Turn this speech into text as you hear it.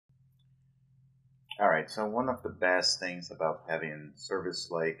Alright, so one of the best things about having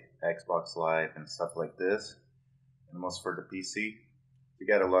service like Xbox Live and stuff like this, and most for the PC, you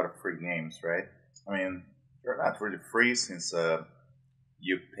get a lot of free games, right? I mean, they're not really free since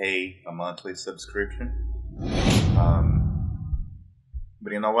you pay a monthly subscription.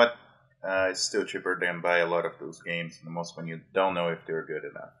 But you know what? It's still cheaper than buy a lot of those games, and most when you don't know if they're good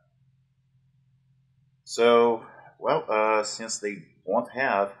enough. So, well, since they won't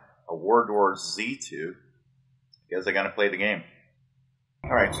have a World War Z 2, I guess I'm gonna play the game.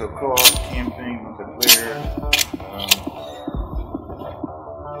 Alright, so co-op, camping, multiplayer.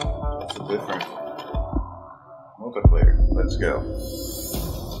 What's the difference? Multiplayer, let's go.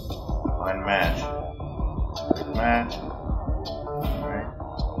 Find match. Quick match. Alright.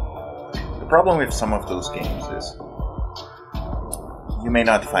 The problem with some of those games is you may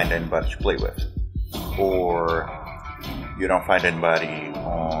not find anybody to play with. Or you don't find anybody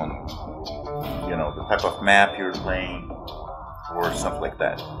on, you know, the type of map you're playing, or something like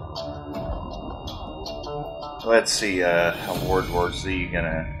that. Let's see how World War Z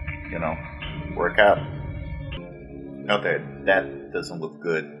gonna, you know, work out. Okay, that doesn't look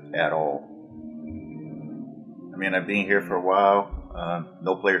good at all. I mean, I've been here for a while,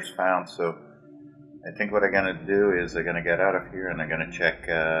 no players found, so I think what I'm gonna do is I'm gonna get out of here and I'm gonna check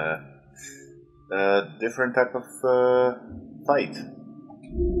a different type of fight.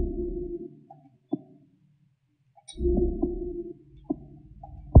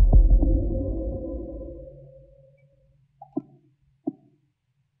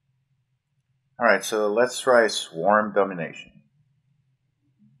 Alright, so let's try Swarm Domination.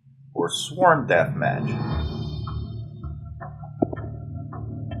 Or Swarm Deathmatch.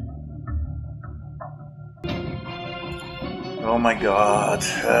 Oh my god.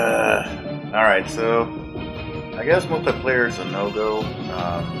 Alright, so I guess multiplayer is a no-go.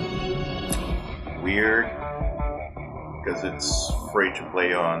 Weird, because it's free to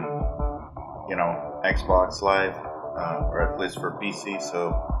play on, you know, Xbox Live, or at least for PC,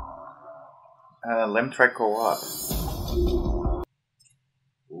 so let me try co-op.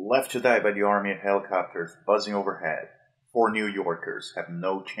 Left to die by the army helicopters buzzing overhead, 4 New Yorkers have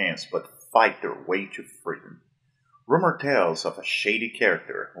no chance but fight their way to freedom. Rumor tells of a shady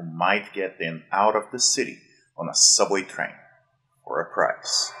character who might get them out of the city on a subway train for a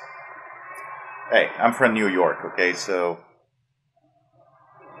price. Hey, I'm from New York, okay, so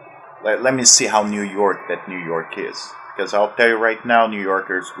let me see how New York is. Because I'll tell you right now, New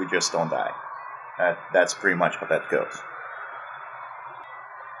Yorkers, we just don't die. That's pretty much how that goes.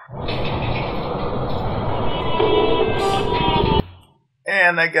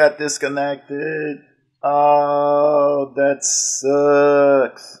 And I got disconnected. Oh, that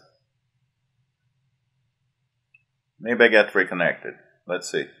sucks. Maybe I got reconnected.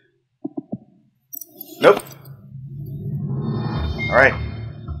 Let's see. Nope. Alright.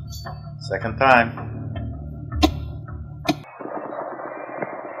 Second time.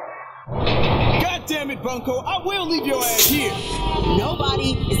 God damn it, Bunko. I will leave your ass here.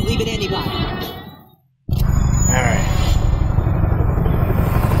 Nobody is leaving anybody. Alright.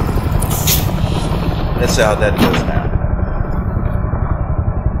 Let's see how that goes now.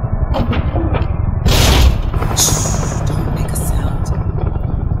 Don't make a sound.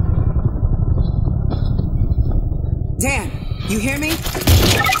 Dan, you hear me? Hey,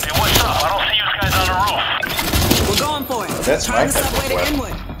 what's up? I don't see you guys on the roof. We're going for it. Oh, that's Trying right. the subway to Well.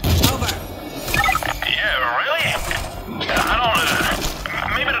 Inwood. Over. Yeah, really? I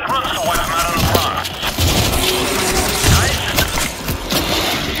don't... maybe the grunts are why I'm not on the front. Guys?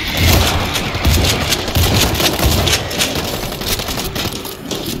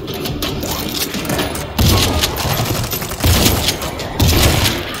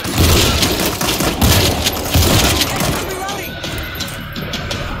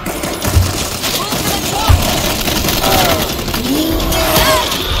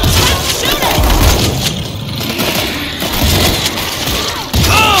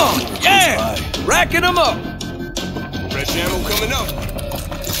 Racking them up. Fresh ammo coming up.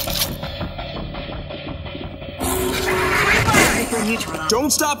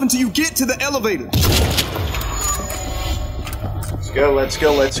 Don't stop until you get to the elevator. Let's go, let's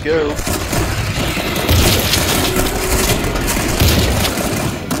go, let's go.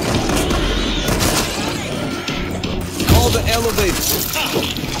 Call the elevator.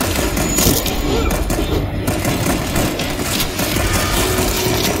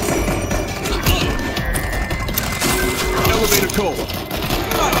 Elevator code.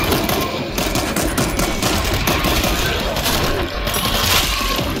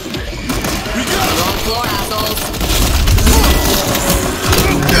 Wrong floor, assholes.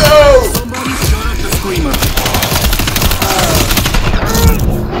 No! Somebody shut up the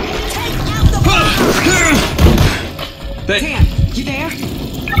Hey. Dan, you there?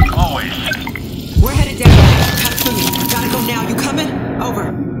 Always. We're headed down. Cut for me. Gotta go now. You coming?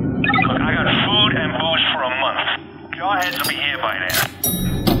 Over. Look, I got food and booze for a month. Jarheads will be here by then.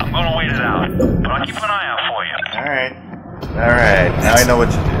 I'm gonna wait it out, but I'll keep an eye out for you. Alright. Alright, now I know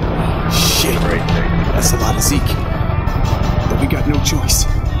what to do. Shit. Great thing. That's a lot of Zeke. But we got no choice.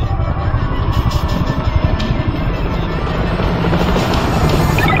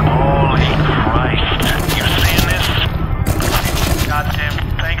 Holy Christ. You seeing this? Goddamn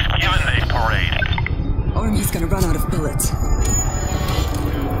Thanksgiving Day parade. Army's gonna run out of bullets.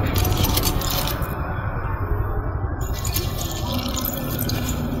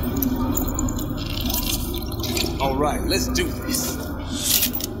 All right, let's do this.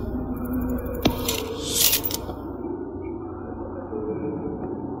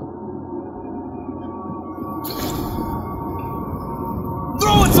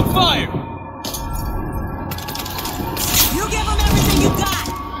 Throwing some fire! You give them everything you got!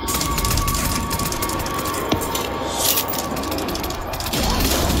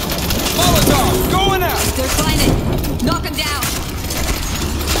 Molotov, going out! They're fighting! Knock them down!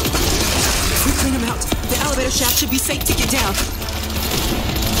 If we clean them out, the elevator shaft should be safe to get down.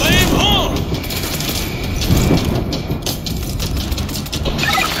 Flame on!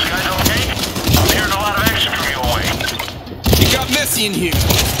 You guys okay? I'm hearing a lot of action from your way. It got messy in here.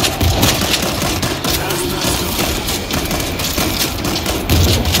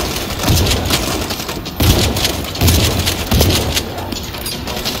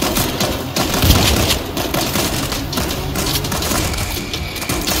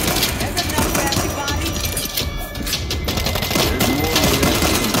 There's enough for everybody.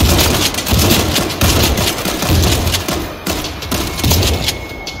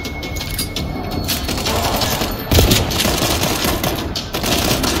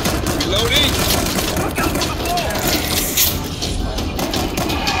 Reloading.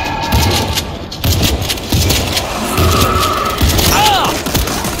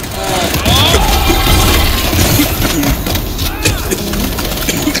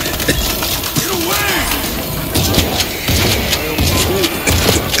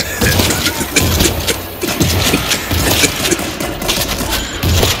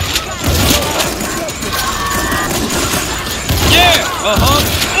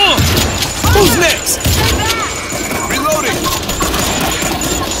 Who's next? Reloading.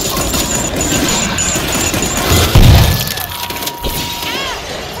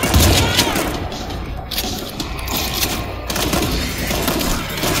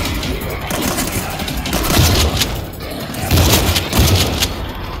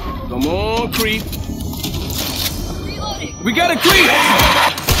 Come on, creep. We got a creep.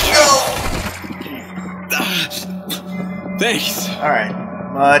 Thanks. Alright,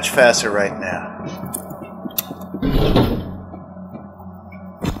 much faster right now.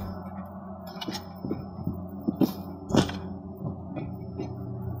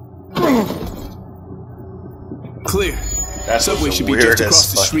 Clear. That's Subway the should be just weirdest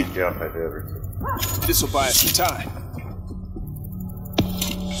across the fucking street. jump I've ever seen. This'll buy us some time.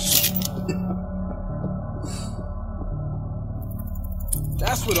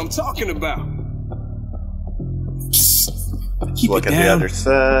 That's what I'm talking about. Keep Look it at the down. other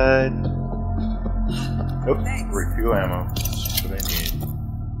side. Nope, refuel ammo. That's what I need.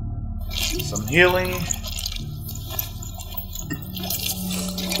 Some healing.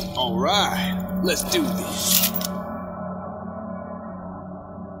 All right, let's do this.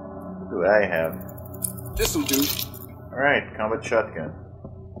 What do I have? This'll do. Alright, combat shotgun.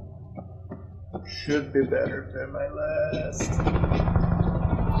 Should be better than my last.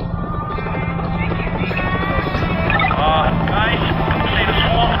 Guys, see the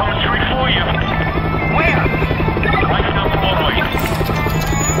swarm coming straight for you. Where? Right down Broadway.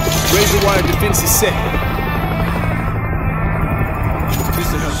 Razor wire defense is set.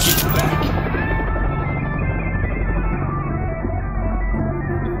 This'll help keep you back.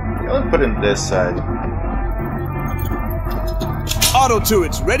 I'll put in this side. Auto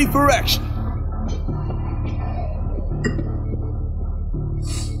turrets ready for action.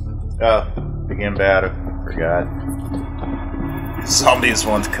 Oh, begin battle. Forgot. Zombies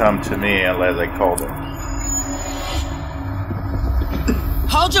won't come to me unless I call them.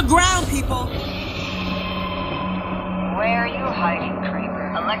 Hold your ground, people! Where are you hiding,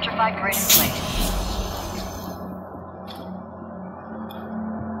 Kramer? Electrified grid in place.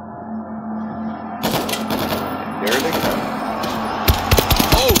 There they come.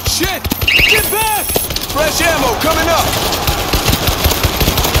 Oh shit! Get back! Fresh ammo coming up!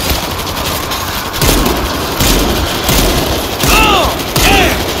 Oh! Yeah!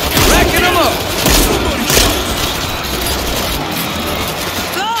 Racking them up!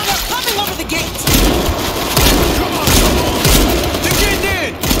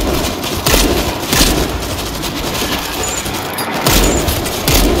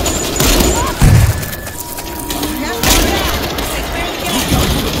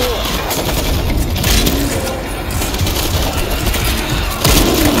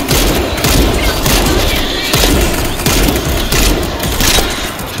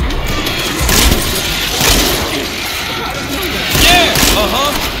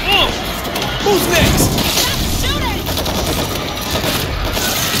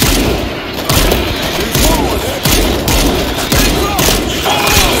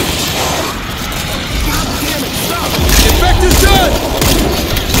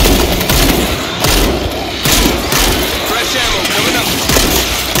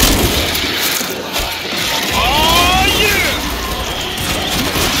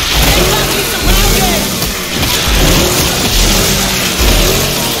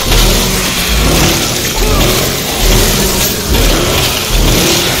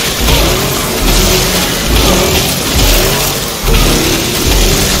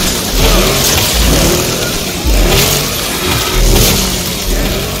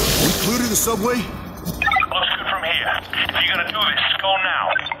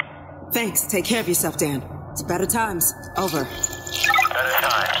 Thanks. Take care of yourself, Dan. It's better times. Over. Better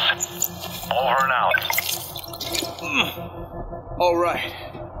times. Over and out. All right.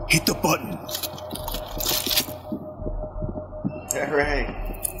 Hit the button. Alright.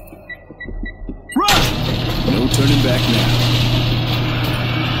 Run! No turning back now.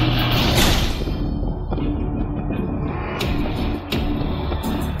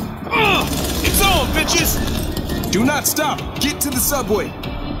 It's on, bitches! Do not stop. Get to the subway.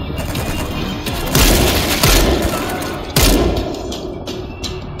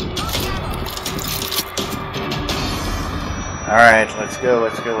 Alright, let's go.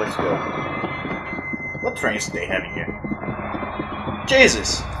 What trains do they have in here?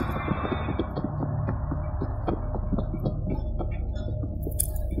 Jesus!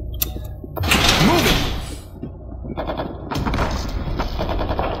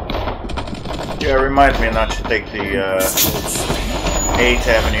 Yeah, remind me not to take the 8th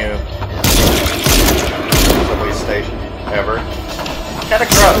Avenue subway station ever. Kinda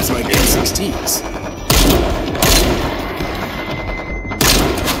crowded. Sounds like M16s.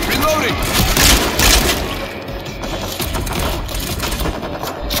 Reloading!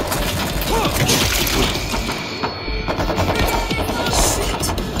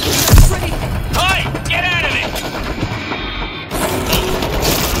 Hey, get out of it!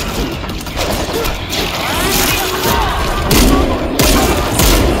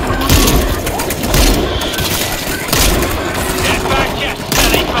 Get back, you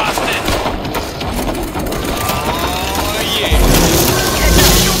silly bastard! Oh, yeah.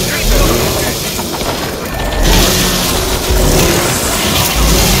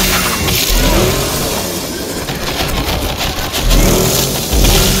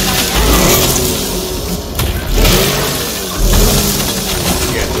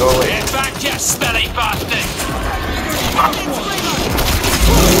 Yeah, go away. Get back, you silly bastard!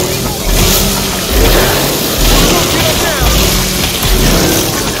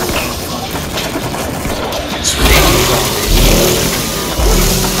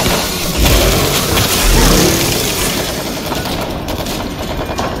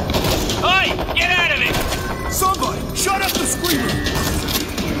 Hey, get out of it! Somebody, shut up the screamer!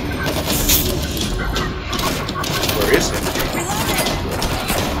 Where is it?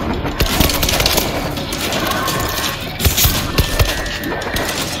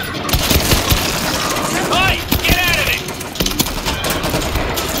 Hey, get out of it!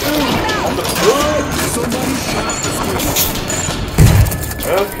 Somebody shut up the screamer!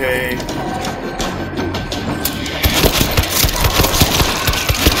 Okay.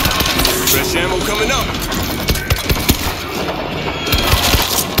 Fresh ammo coming up!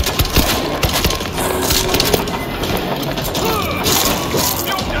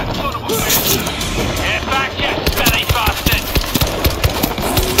 Get back, you silly bastard!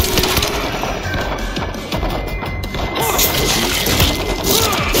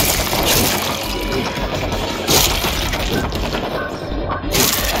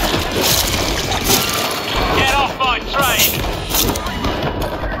 Get off my train!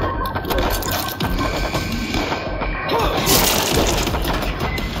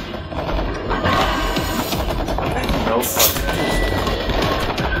 No fucking.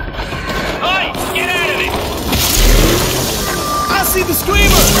 Hey, get out of it! I see the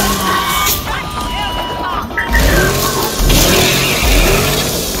screamer!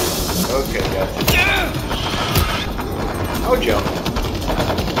 Okay, gotcha. Oh, jump.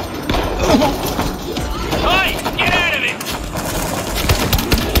 Hey, get out of it!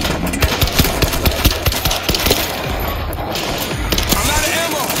 I'm out of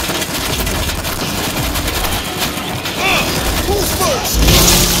ammo! Who's first?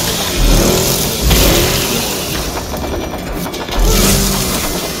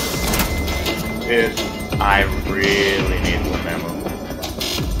 Dude, I really need some ammo.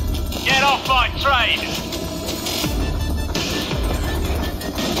 Get off my train!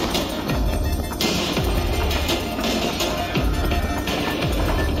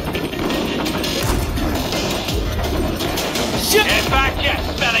 Get back, you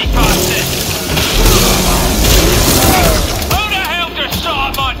silly bastard! Who the hell just shot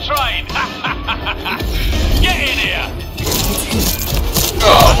at my train? Get in here!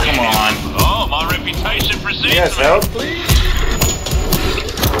 Oh, come on. Oh, my reputation precedes Yes, me. help, please?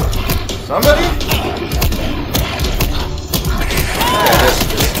 Somebody? Yeah, just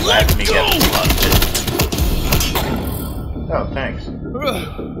let me get busted. Oh, thanks.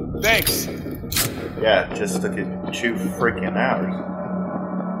 Thanks. Yeah, it just took you 2 freaking hours.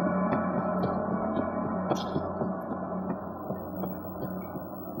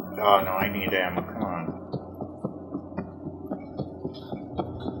 Oh no, I need ammo, come on.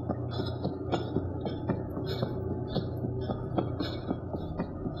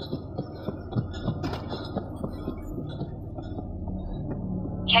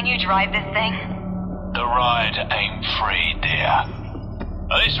 Can you drive this thing? The ride ain't free, dear.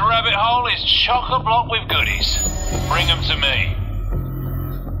 This rabbit hole is chock-a-block with goodies. Bring them to me.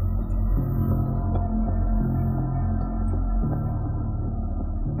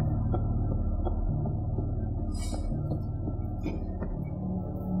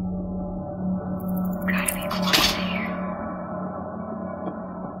 Gotta be close here.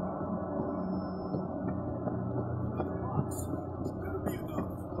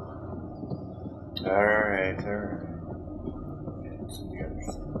 Alright.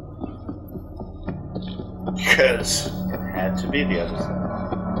 Because it had to be the other side.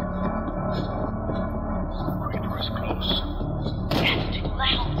 Creeper is close. That's too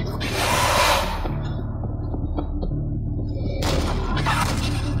loud.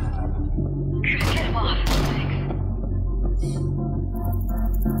 Get him off.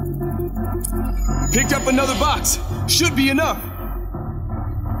 Thanks. Picked up another box. Should be enough.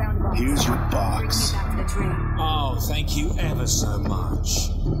 Here's your box. Oh, thank you ever so much.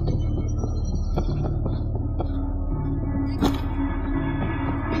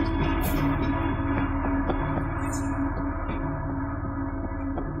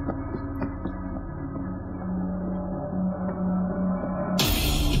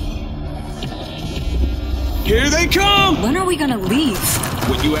 Here they come! When are we gonna leave?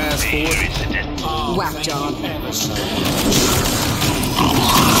 What you asked for? Oh, Whack thank job. you ever so much.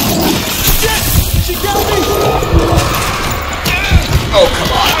 Shit! She got me! Oh,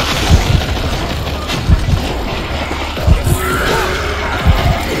 come on.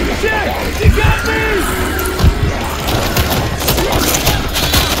 Shit! She got me!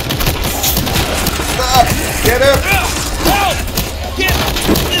 Stop! Get him! Help! Get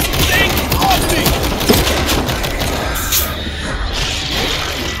this thing off me!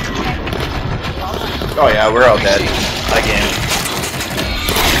 Oh yeah, we're all dead. Again.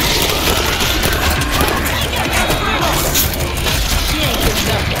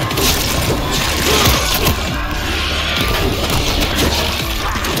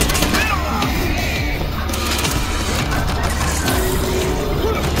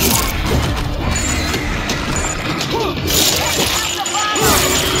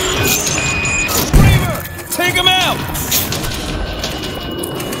 Take him out!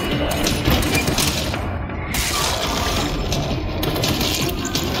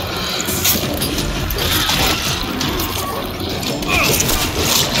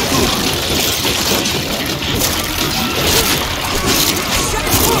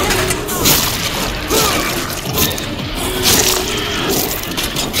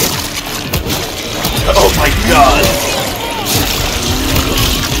 Oh my god!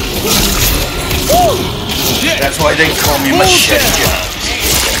 That's why they call me machete gun.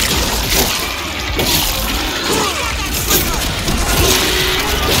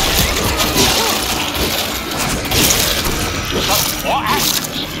 What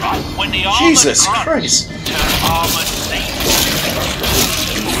happens, right, when the armor Jesus grows Christ! to armored seats?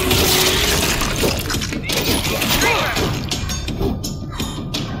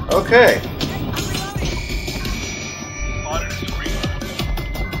 Okay. Spotted a screamer.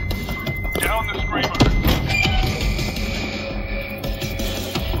 Down the screamer.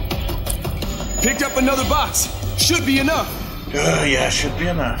 Picked up another box. Should be enough. Yeah, should be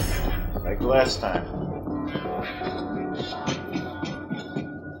enough. Like last time.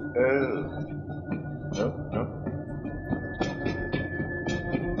 Oh. Nope.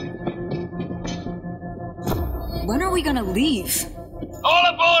 When are we gonna leave? All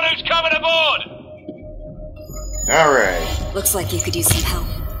aboard who's coming aboard! Alright. Looks like you could use some help.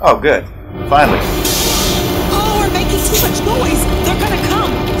 Oh, good. Finally. Oh, we're making too much noise! They're gonna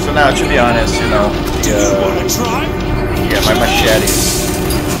come! So now, to be honest, you know, yeah, my machete is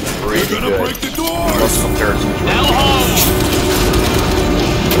really good. Most comparisons. Hell home!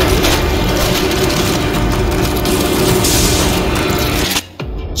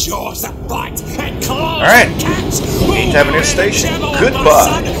 Jaws that bite and claws Alright. that catch. Ain't having a station.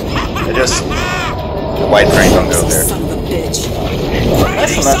 Goodbye. I just... The white train don't go there. Son of a bitch.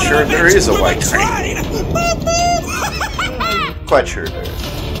 I'm not sure if there is a white train. Quite sure there is.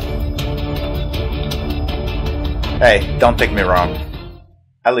 Hey, don't take me wrong.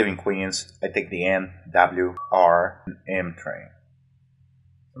 I live in Queens. I take the N, W, R, and M train.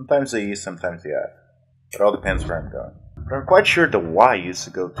 Sometimes the E, sometimes the F. It all depends where I'm going. But I'm quite sure the Y used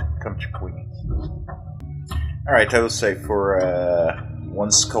to come to Queens. Alright, I would say for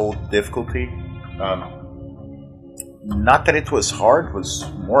one skull difficulty, not that it was hard, it was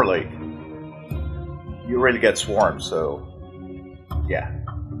more like you really get swarmed, so yeah,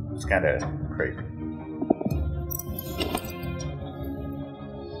 it's kind of crazy.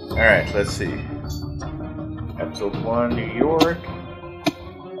 Alright, let's see. Episode 1, New York.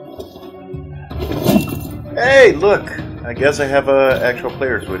 Hey, look! I guess I have actual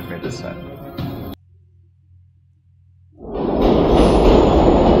players with me this time.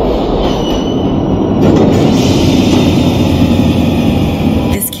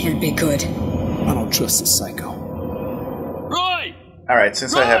 This can't be good. I don't trust this psycho. Right! Alright,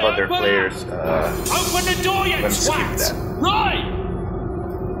 since I have other players, open the door, you let me skip twats! that. Right!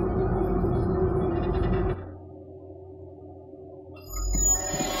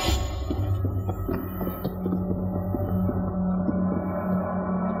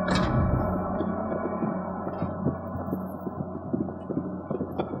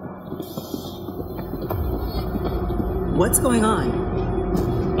 What's going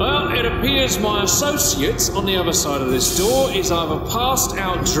on? Well, it appears my associate on the other side of this door is either passed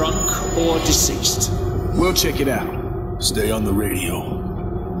out drunk or deceased. We'll check it out. Stay on the radio.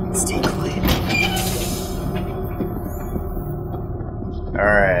 Stay quiet.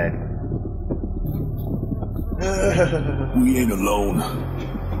 Alright. We ain't alone.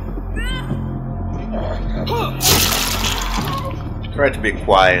 Try to be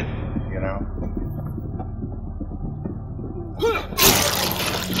quiet, you know.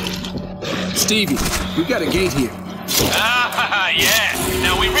 Stevie, we got a gate here. Ah, yeah.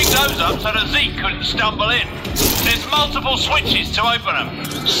 Now we rigged those up so that Zeke couldn't stumble in. There's multiple switches to open them.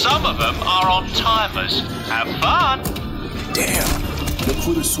 Some of them are on timers. Have fun. Damn. Look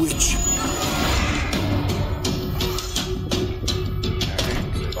for the switch.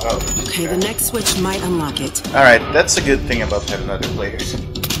 Okay, the next switch might unlock it. Alright, that's a good thing about having other players.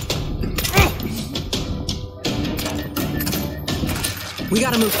 We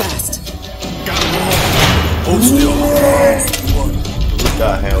gotta move fast. Hold still. What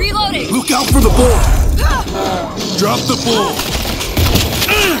the hell? Reloading! Look out for the bull. Drop the bull.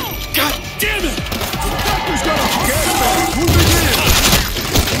 God damn it! Doctor's got a gas bag. Moving in.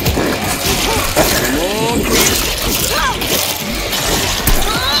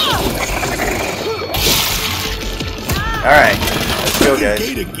 Alright, let's go, guys.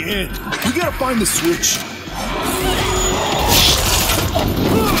 Gate again. We gotta find the switch.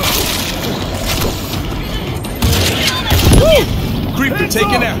 Creeper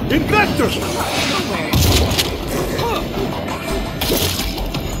taken out. Infector!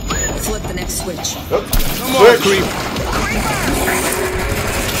 Flip the next switch. Oh, Come on, switch. creeper.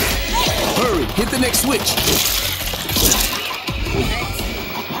 Hurry, hit the next switch.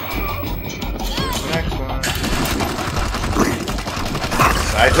 Next one.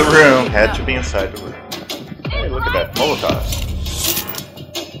 Inside the room. Had to be inside the room. Hey, look at that. Molotov.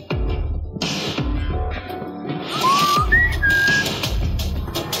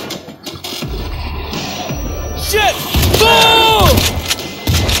 Shit! Boom!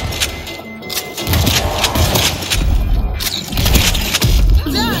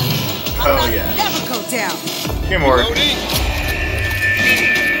 Oh, yeah. Never go down. Teamwork. We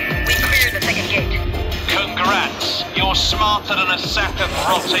cleared the second gate. Congrats. You're smarter than a sack of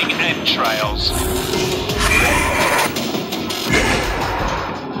rotting entrails.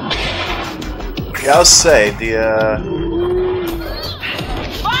 Yeah, I'll say, the,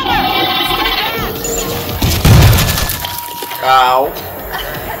 Ow.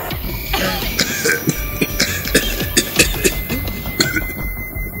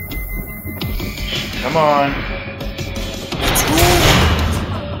 Come on.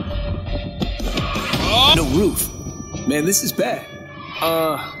 No roof. Man, this is bad.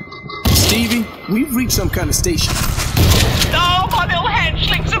 Stevie, we've reached some kind of station. Oh, my little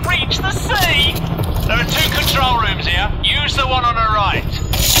hatchlings have reached the sea! There are 2 control rooms here. Use the one on the right.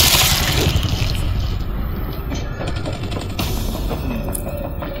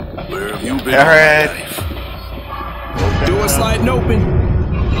 Where have you been? Alright. Door sliding open.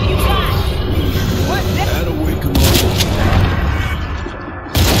 That'll wake him up.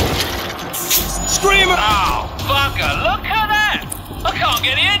 Screamer! Oh, bugger, look at that! I can't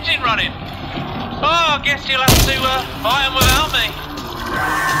get the engine running. Oh, I guess you'll have to fight 'em without me.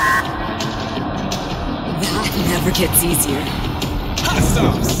 That never gets easier. Hot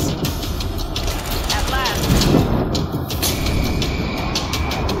sauce! At last.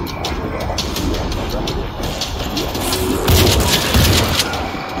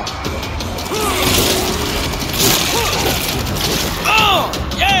 Oh!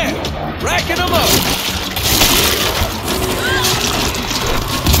 Yeah! Racking them up!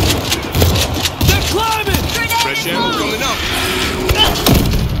 They're climbing! Fresh ammo coming up!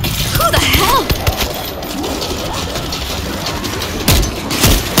 Who the hell?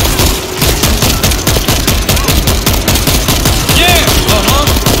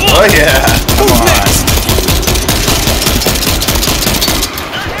 Oh yeah! Come on.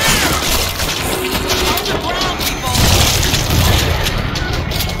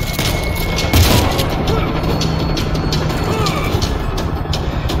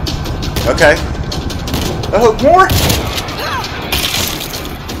 Okay. Oh, more?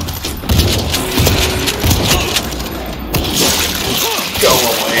 Go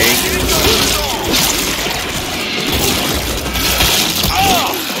away.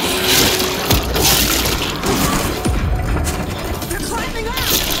 They're climbing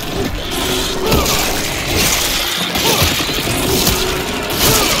up!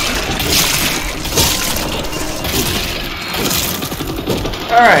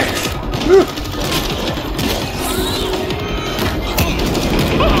 Alright.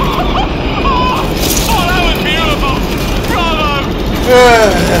 Oh, that was beautiful! Bravo!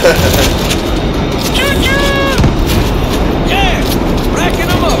 Choo-choo! Yeah! Racking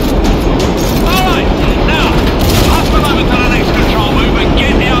them up! Alright, now, pass them over to the next control move and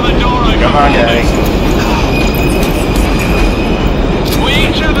get the other door open. Come on, guys. We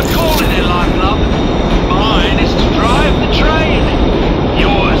each have a calling in life, love. Mine is to drive the train.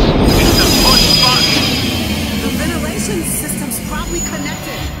 Yours is to push buttons. The ventilation system's probably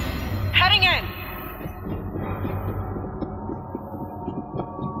connected. Heading in.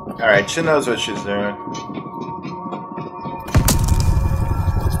 Alright, she knows what she's doing.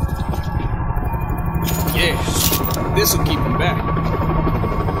 Yeah, this'll keep him back.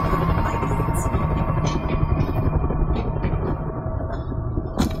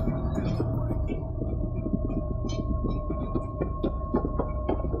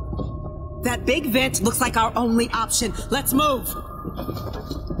 That big vent looks like our only option. Let's move.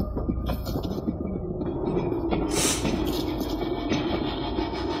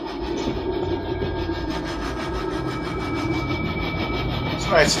 It's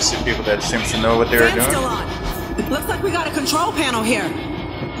nice to see people that seem to know what they're Fan's still doing. on. Looks like we got a control panel here.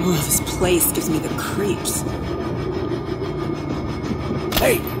 Oh, this place gives me the creeps.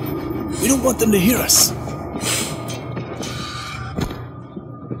 Hey, we don't want them to hear us.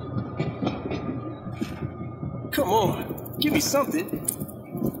 Come on, give me something.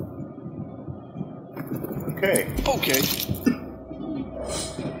 Okay. Okay.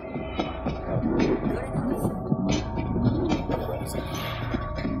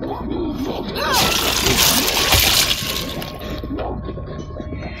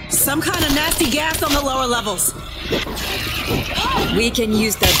 Some kind of nasty gas on the lower levels. We can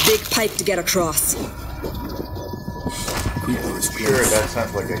use that big pipe to get across. Sure, that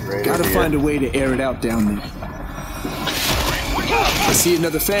sounds like a great Gotta idea. find a way to air it out down there. I see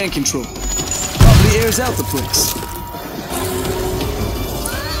another fan control. Probably airs out the place.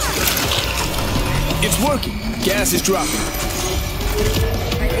 It's working. Gas is dropping.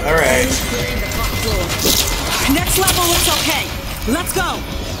 Alright. Next level looks okay. Let's go.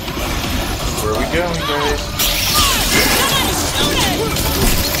 Where are we going, guys?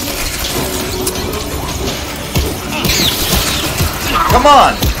 Come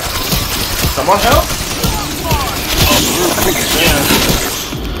on! Someone help?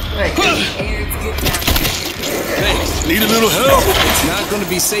 Thank you. Thanks. Need a little help? It's not gonna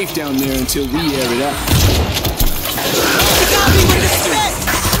be safe down there until we air it out.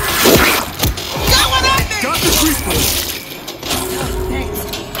 Got the creeper! Thanks.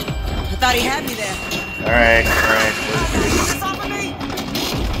 I thought he had me there. Alright, alright. Stop me!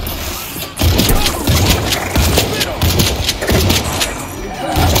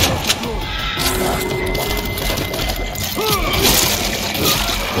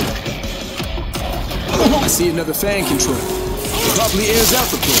 I see another fan control. It probably airs out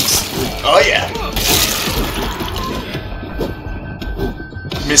the place. Oh yeah.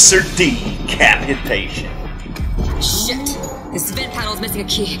 Mr. Decapitation. Shit! This vent panel's missing a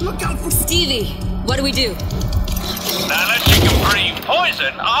key. Look out for Stevie! What do we do? Now, unless you can breathe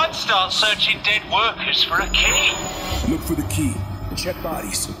poison, I'd start searching dead workers for a key. Look for the key. Check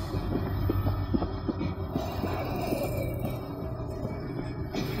bodies.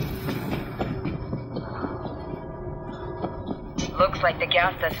 Looks like the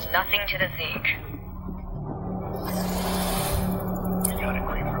gas does nothing to the Zeke.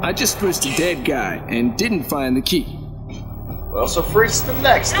 I just frisked a dead guy and didn't find the key. Well, so freeze the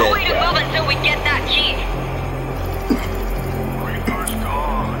next No dead way to move guy. until we get that key.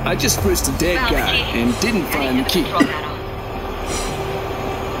 I just frisked a dead Found the guy key. and didn't find the key. Control panel.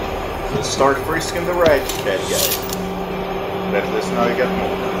 Let's start frisking the right dead guy. But at least now you got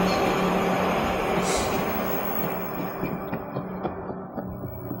more guns.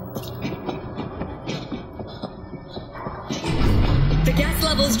 The gas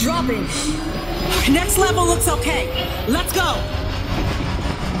level ammo's dropping. Next level looks okay. Let's go.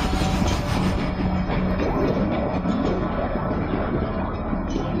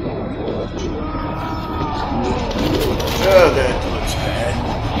 Oh, that looks bad.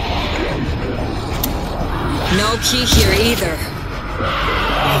 No key here either.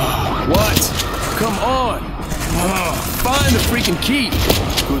 What? Come on! Find the freaking key!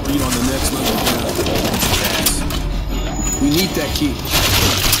 Could be on the next level down. We need that key.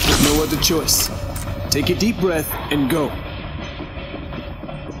 There's no other choice. Take a deep breath and go.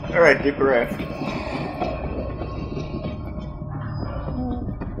 Alright, deep breath.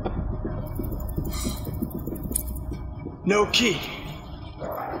 No key.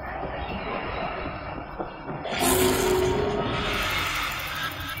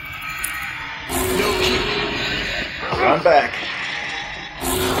 No key. Run back.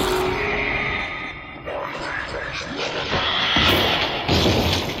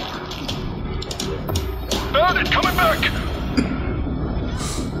 Found it, coming back!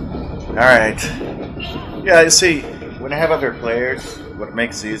 Alright. Yeah, you see, when I have other players, what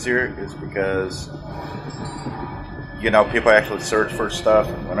makes it easier is because, you know, people actually search for stuff.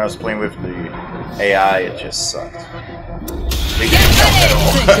 When I was playing with the AI, it just sucked. They didn't help at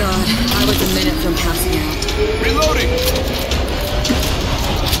all. Thank God. I was a minute from passing out. Reloading!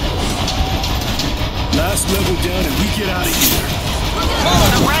 Last level down and we get out of here. Oh,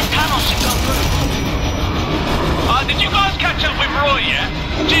 the red panel should go through. Did you guys catch up with Roy yet?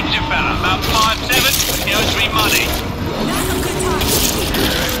 Ginger fella, about 5'7", he owes me money. That's a good time.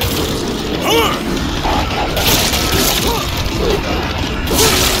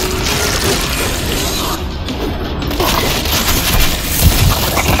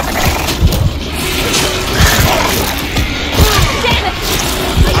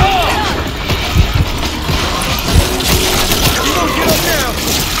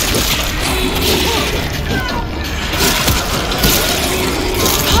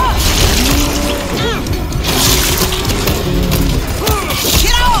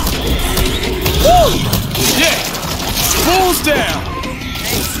 Bulls down!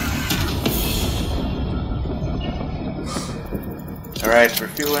 Alright, for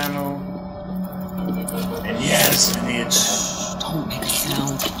fuel ammo. And yes, it's Don't make a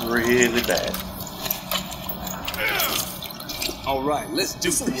sound. really bad. Alright, let's do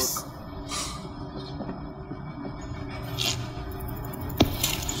this.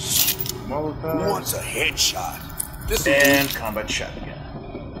 Molotov. Wants a headshot. This And combat shotgun.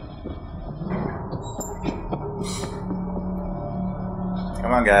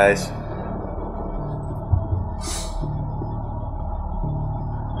 Come on, guys.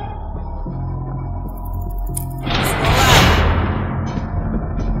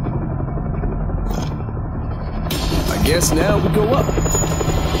 I guess now we go up.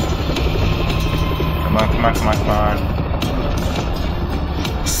 Come on, come on, come on, come on.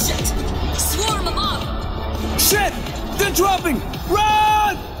 Shit! Swarm above! Shit! They're dropping!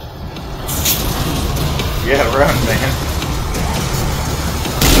 Run! Yeah, run, man.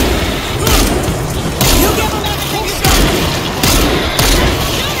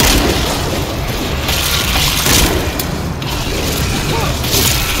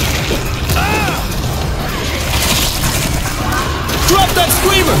 Drop that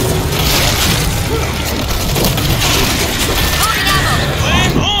screamer!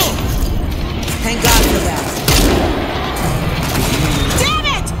 Thank God for that. Damn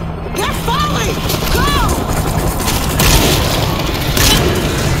it! They're falling! Go!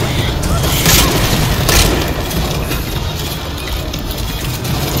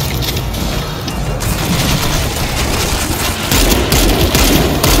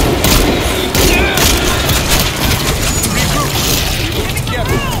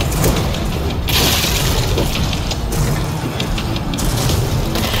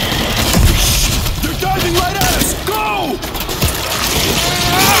 They're diving right at us! Go!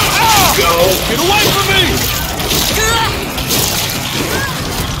 Go! Get away from me!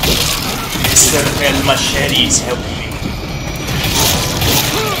 Certain machetes help me.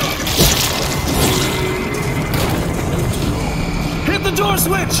 Hit the door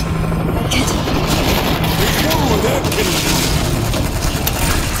switch!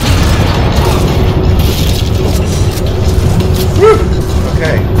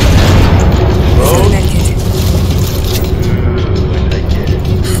 Okay. Got a medkit. I get it.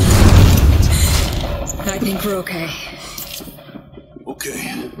 I think we're okay. Okay,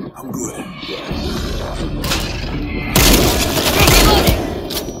 I'm good.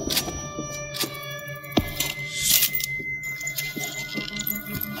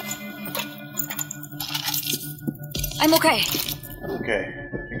 I'm okay. Okay,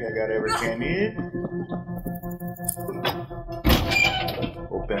 I think I got everything I need.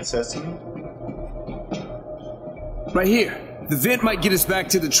 Open sesame. Right here. The vent might get us back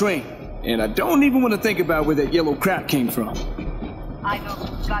to the train. And I don't even want to think about where that yellow crap came from. I know.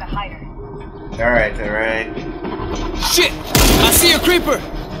 Gotta hide her. Alright, alright. Shit! I see a creeper!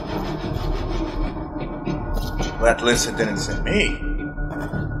 Well, at least it didn't see me.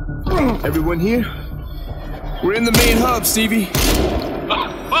 Everyone here? We're in the main hub, Stevie.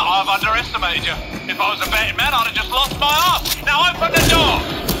 Well, I've underestimated you. If I was a betting man, I'd have just lost my arse. Now open the door.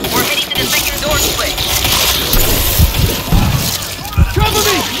 We're heading to the second door switch. Cover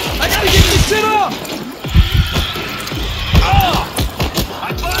me! I gotta get this shit off!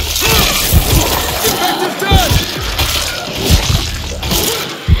 Infector's done!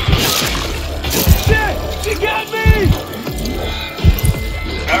 Shit! She got me!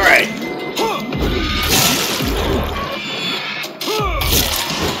 Alright.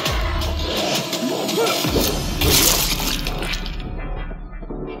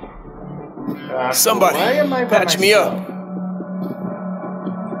 Somebody, why am I by patch me up.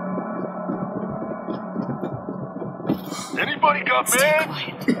 Anybody got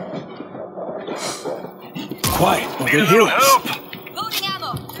meds? Quiet, Need a they're little healers. help? Loading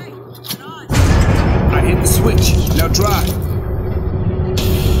ammo. I hit the switch. Now drive.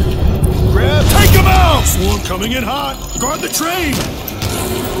 Grab, take him out! Swarm coming in hot. Guard the train.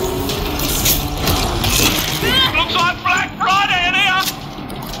 Looks like Black Friday in here.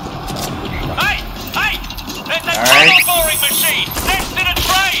 Hey, hey! There's a tunnel boring machine next to the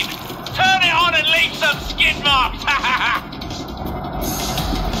train. Turn it on and leave some skid marks.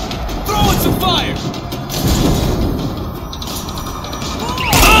 Throw in some fire!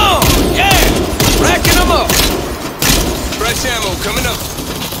 Oh, yeah! Racking them up! Fresh ammo coming up.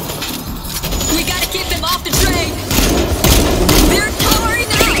 We gotta keep them off the train. They're covering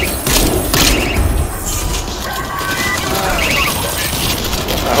us.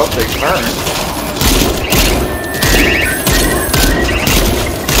 I hope they turn.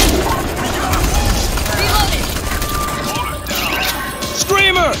 Reloading.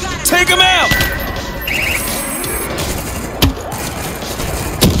 Screamer! Take him out!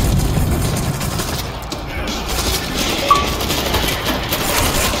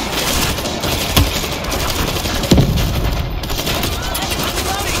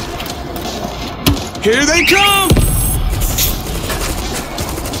 Here they come!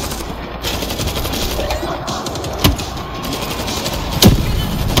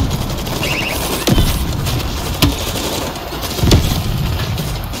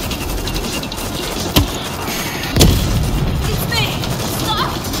 It's me.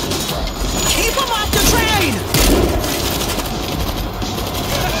 Stop. Keep them off the train!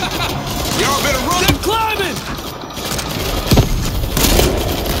 Y'all better run! They're climbing!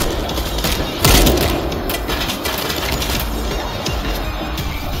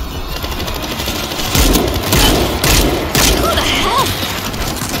 Who the hell?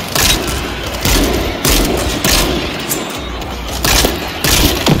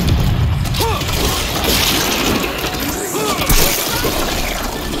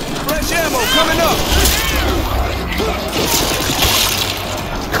 Fresh ammo coming up!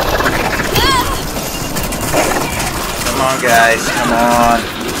 Come on, guys. Come on.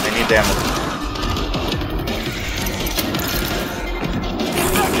 I need ammo.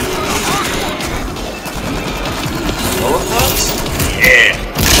 Molotovs? Yeah.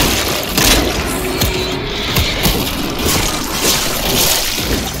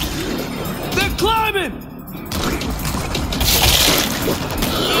 They're climbing!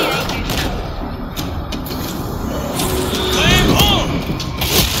 Climb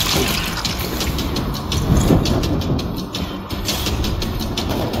on!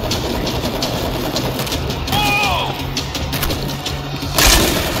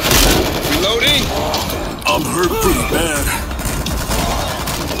 Reloading! I'm hurt pretty bad.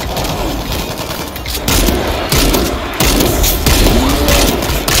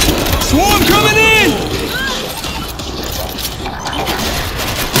 Swarm coming in!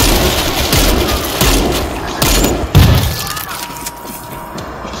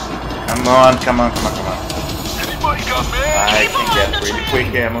 Come on, come on, come on, come on. Anybody got meds? I can get really quick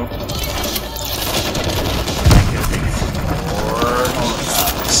ammo. I can make more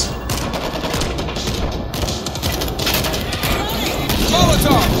Molotovs.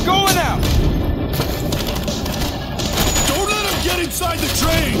 Molotov, going out! Don't let him get inside the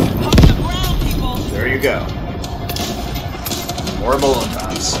train! There you go. More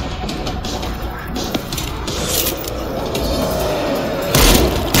Molotovs.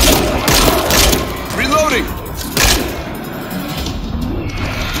 Reloading!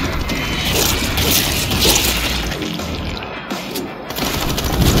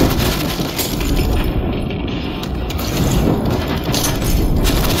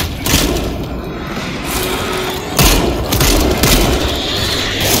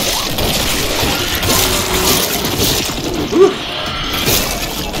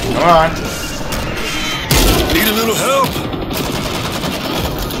 Come on. Need a little help?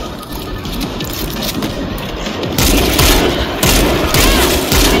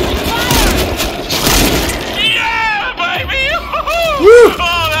 Yeah, baby! Woo!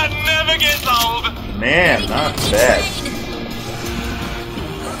 Oh, that never gets old. Man, not bad.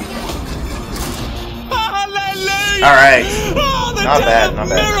 Hallelujah! Alright. Oh, the Not day bad, of not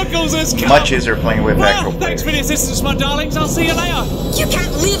bad. miracles has come. Much easier playing with Well, actual thanks players. for the assistance, my darlings. I'll see you later. You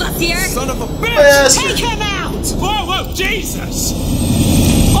can't leave us here! Son of a bitch! Bastard. Take him out! Whoa, whoa, Jesus!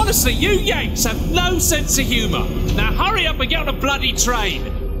 Honestly, you Yanks have no sense of humour. Now hurry up and get on a bloody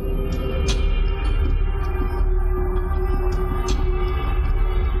train.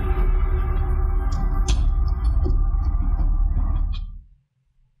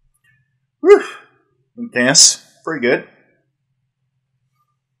 Whew. Intense. Pretty good.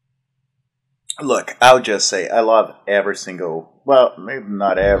 Look, I'll just say I love every single, well, maybe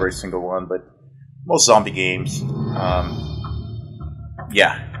not every single one, but most zombie games.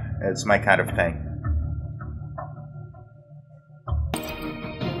 Yeah, it's my kind of thing.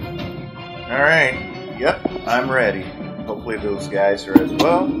 Alright, yep, I'm ready. Hopefully those guys are as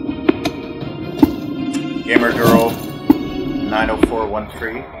well. Gamer Girl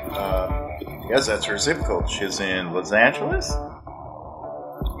 90413. Yes, that's her zip code. She's in Los Angeles?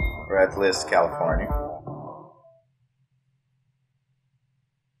 Or at least California.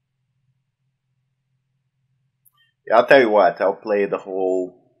 Yeah, I'll tell you what, I'll play the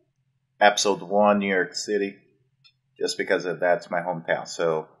whole episode 1 New York City just because that's my hometown,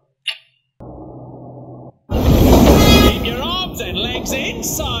 so... Keep your arms and legs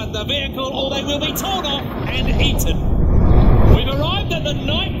inside the vehicle or they will be torn off and eaten. We've arrived at the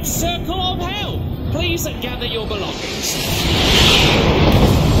ninth circle of hell. Please gather your belongings.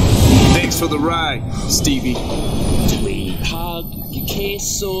 Thanks for the ride, Stevie. Do we hug, you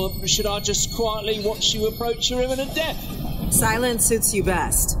kiss, or should I just quietly watch you approach your imminent death? Silence suits you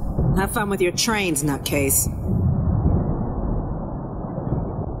best. Have fun with your trains, nutcase.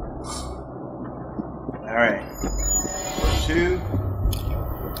 Alright. 2.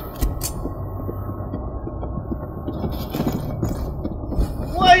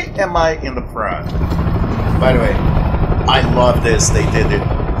 Why am I in the front? By the way, I love this. They did it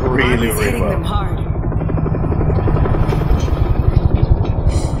really, Army's really hitting them well. hard.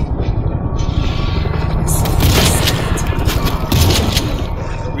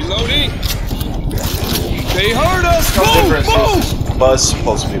 Reloading. They heard us. No Boom, difference. boom. This bus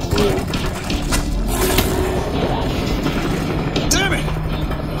supposed to be blue. Damn it!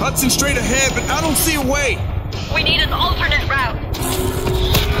 Hudson straight ahead, but I don't see a way. We need an alternate route.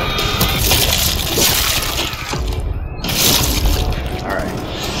 Alright.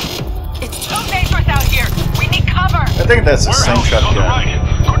 It's too dangerous out here. We need cover. I think that's the same Warehouse on the shotgun.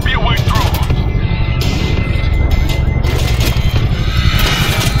 right. Could be a way through.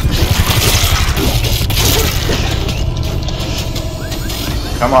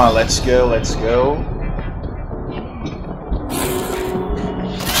 Come on, let's go, let's go.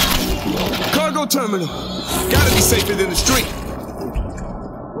 Cargo terminal. Gotta be safer than the street.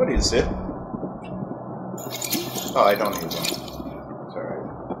 What is it? Oh, I don't need one. It's alright.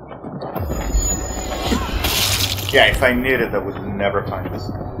 Yeah, if I needed, I would never find this.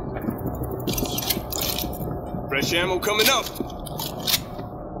 Fresh ammo coming up.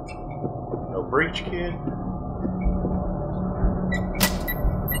 No breach kit.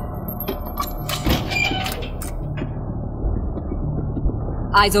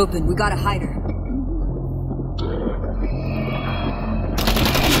 Eyes open, we gotta hide her.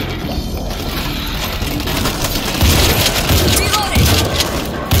 Reloading!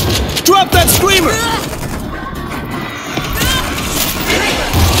 Drop that screamer!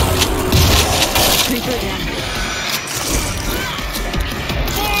 Creeper down.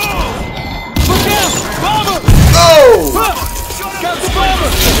 Look out! Bomber! Oh! Got the bomber!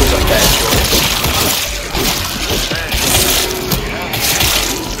 This was a bad choice.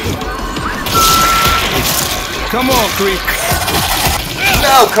 Come on, creep.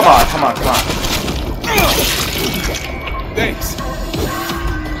 No, come on, come on, come on. Thanks.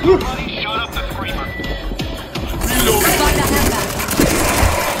 Somebody shot up the creeper. Find that handbag.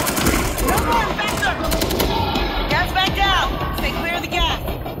 No more, Spencer. Gas back down. Stay clear of the gas.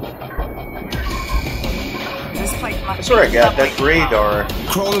 This place must That's where I got that radar.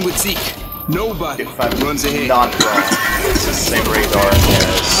 Crawling with Zeke. Nobody If I'm runs ahead. not wrong, it's the same radar as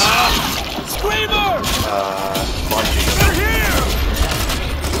Screamer! Bungie. They're here!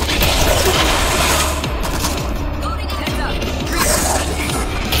 Heads up.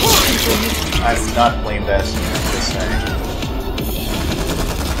 I'm not playing Destiny, I'm just saying.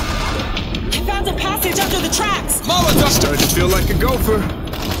 found a passage under the tracks. Molotov! Starting to feel like a gopher.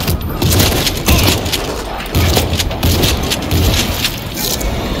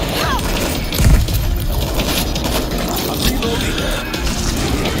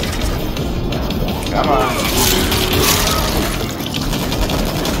 Come on.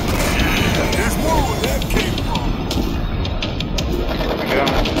 There's more where that came from. There we go.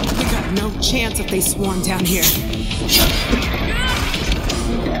 We got no chance if they swarm down here.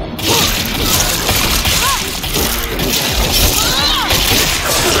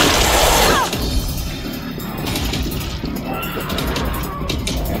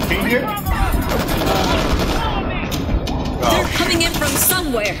 Anything here? They're coming in from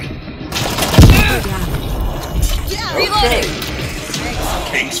somewhere. Yeah, reloading.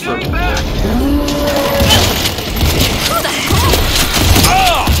 Thanks for Who the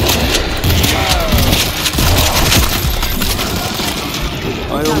hell?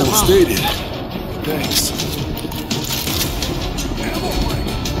 I almost stayed it. Thanks.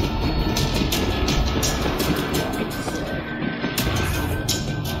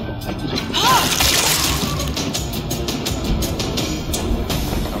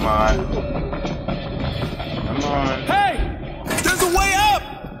 Come on. Come on. Hey! There's a way up!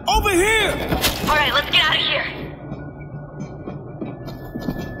 Over here! Alright, let's get out of here.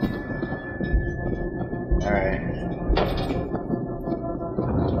 Alright.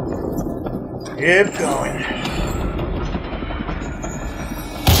 Keep going.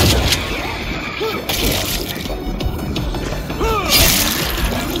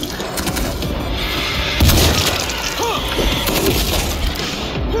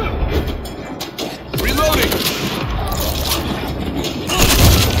 Reloading!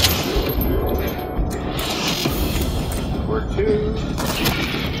 We're two.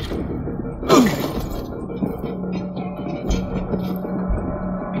 Okay.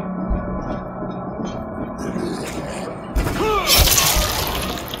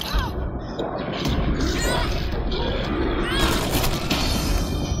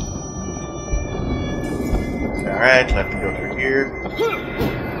 Alright, let me go through here.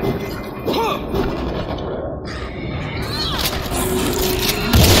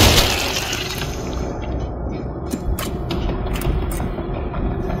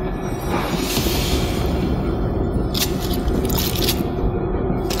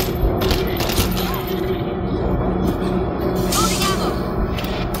 Loading ammo.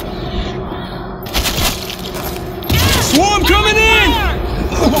 Swarm coming in!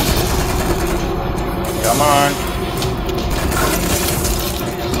 Come on.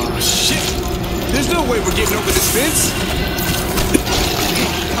 Oh, shit! There's no way we're getting over this fence!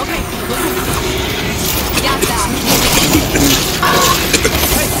 Okay, Got that.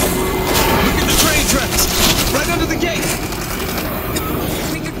 Hey! Look at the train tracks! Right under the gate!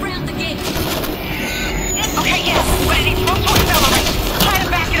 We could round the gate. Okay, yes, but it needs room to accelerate. Try to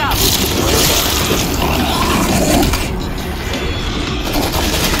back it up.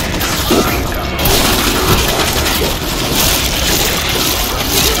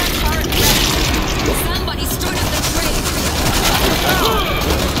 Somebody start up the train.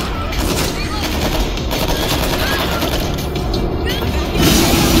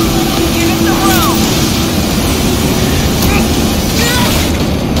 Give it some room.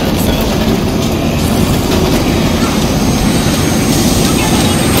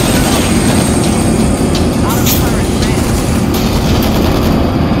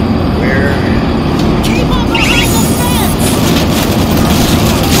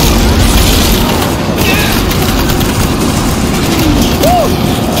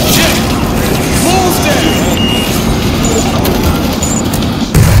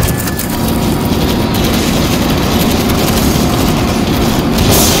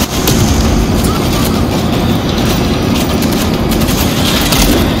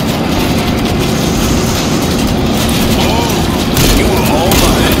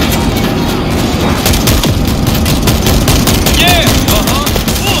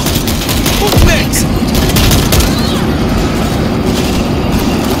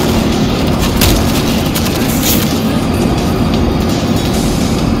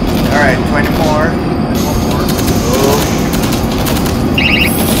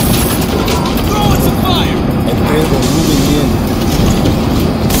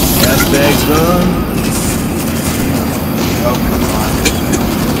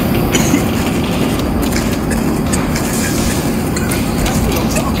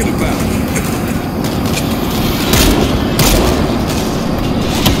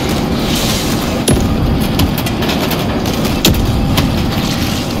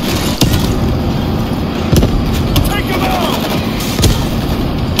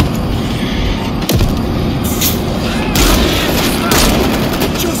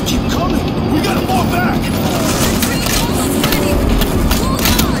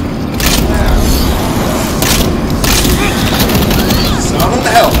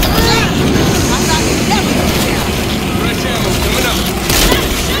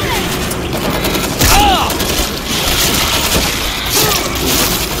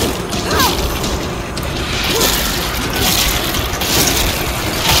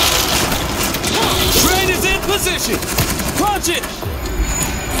 Position! Punch it!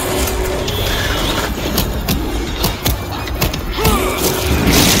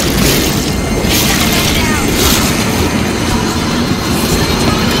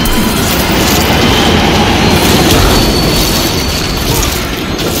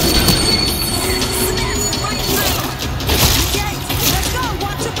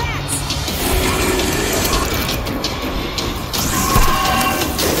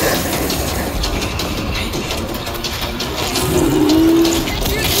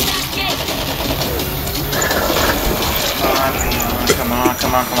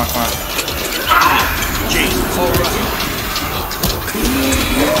 Come on. Jesus, all right.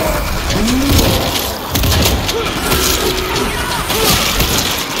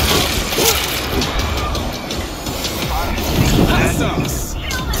 That's us.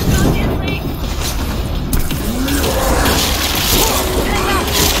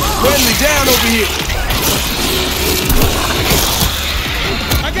 Friendly down over here.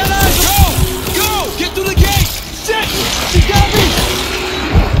 I got eyes. Go! Get through the gate. Shit! She got me.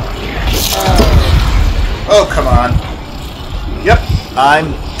 Oh, come on. Yep,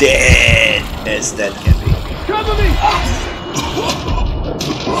 I'm dead as that can be. Cover me!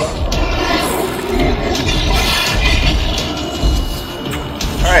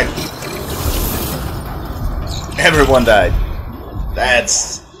 Alright. Everyone died.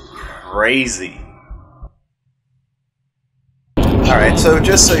 That's crazy. Alright, so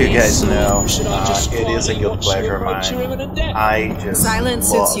just so you guys know, it is a guilty pleasure of mine. I just Silence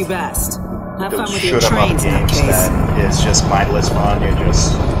suits you best. Have fun those with your shoot 'em up trains in that games case. that is just mindless fun. You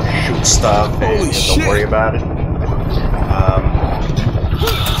just shoot stuff and you don't worry about it.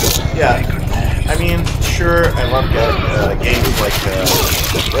 Yeah, I mean, sure, I love games like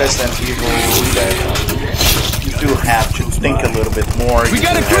Resident Evil that you do have to think a little bit more. You do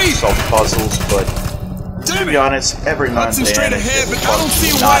have to solve puzzles, but to be honest, every now and then it's just fun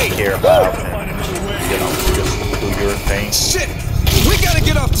to not care about and, you know, just do your thing. Shit! We gotta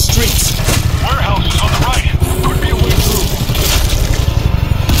get off the streets! Warehouse is on the right. Could be a way through.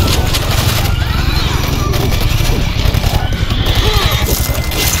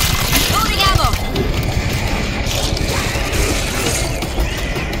 Loading ammo.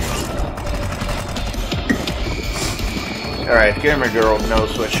 Alright, gamer girl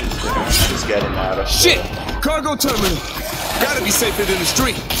knows what she's doing. She's getting out of shit! Cargo terminal! Gotta be safer than the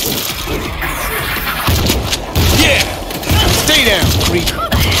street. Yeah! Stay down, creep.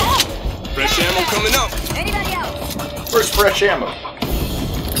 Fresh ammo coming up. Anybody else? Where's fresh ammo?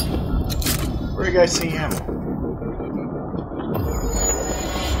 Where do you guys see ammo?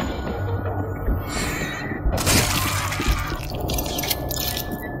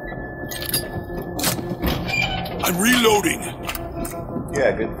 I'm reloading.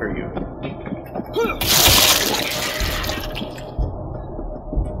 Yeah, good for you.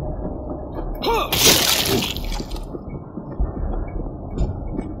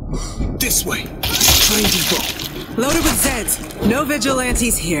 This way. Train depot. Loaded with Zeds. No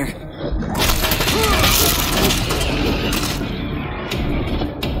vigilantes here.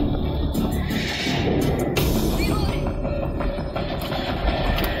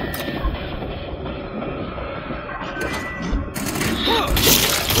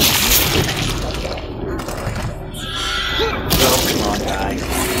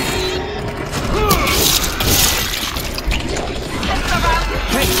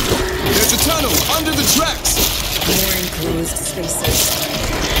 There's a tunnel under the tracks. More enclosed spaces.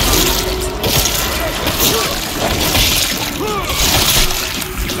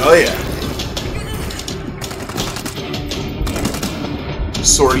 Oh yeah.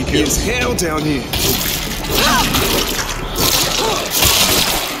 Sword It's kills. hell down here.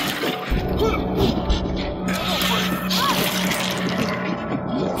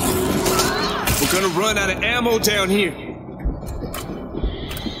 We're gonna run out of ammo down here.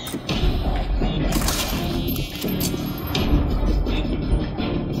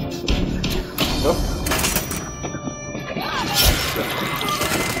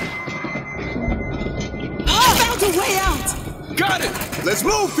 Found a way out! Got it! Let's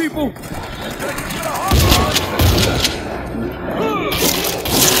move, people!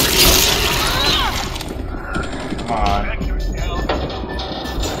 Come on.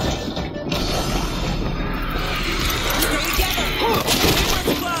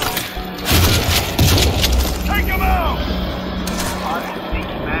 Take him out!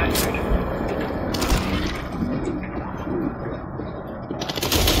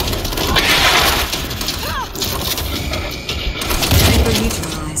 Sniper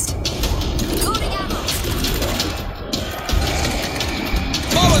neutralized. Loading ammo.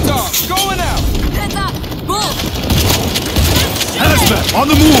 Molotov, going out! Heads up! Bull! Hazmat, on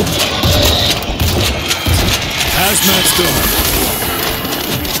the move! Hazmat's done.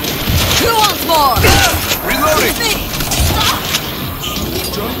 Who wants more? Reloading! Me!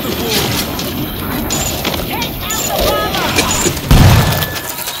 Drop the ball. Take out the bomber!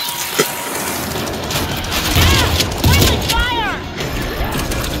 Friendly fire!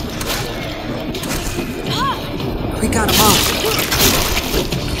 We got him off.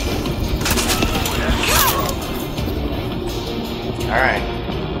 Alright.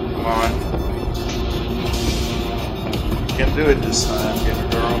 Come on. You can do it this time,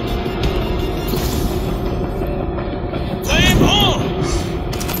 good girl. Flame on!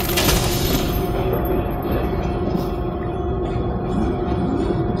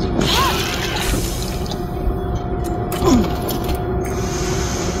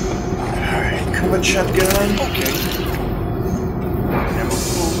 Alright, come on, shotgun. Okay.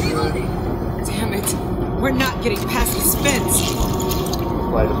 Damn it. We're not getting past this fence.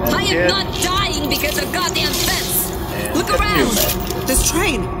 Apply the med I am kit. not dying because of goddamn fence! And Look get the new around! med kit. This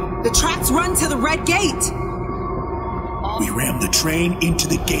train. The tracks run to the red gate. We rammed the train into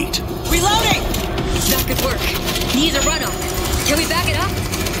the gate. Reloading! That could work. Needs a run-up. Can we back it up?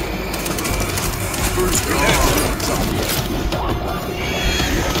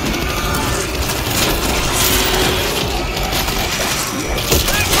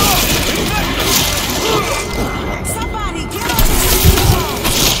 Somebody get on the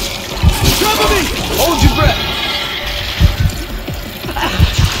Cover me! Hold your breath!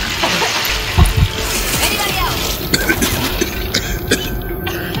 Anybody else?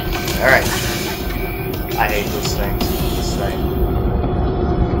 Alright. I hate those things. This thing.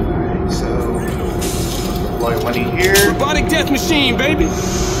 Alright, so. Deploy one in here. Robotic death machine, baby!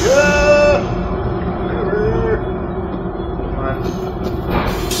 Yeah! Come on.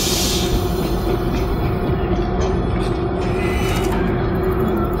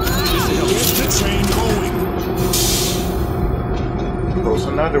 Get the train going. Post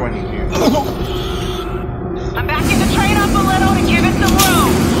another one in here. I'm backing the train up a little to give it some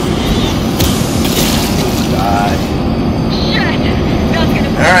room. Die. Shit! That's gonna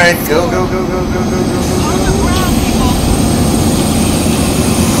be Alright, go, go, go, go, go, go, go, go, on go. the ground, people.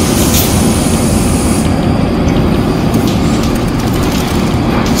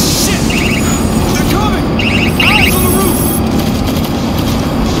 Shit! They're coming! Eyes on the roof!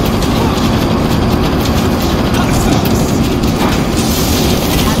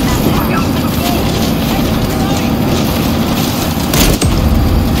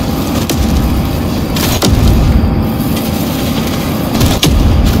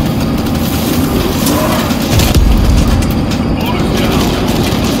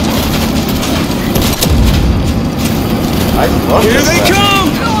 I love Here this they thing. come!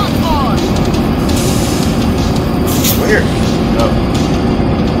 Go on board. Where? Oh.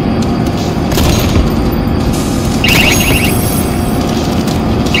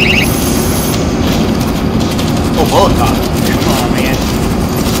 Oh, Molotov. Come on, man.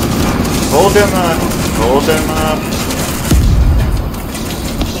 Hold them up. Hold them up.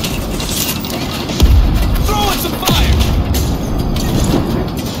 Throw in some fire!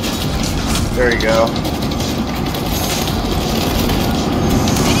 There you go.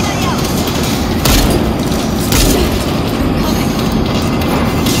 Anybody else?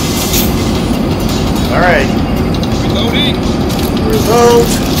 Alright. Reloading! Reload.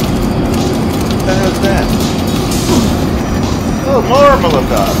 What the hell's that? Oh, more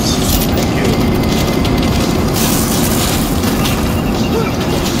Molotovs. Thank you.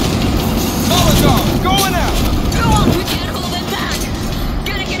 Molotov! Going out! Go on! We can't hold them back!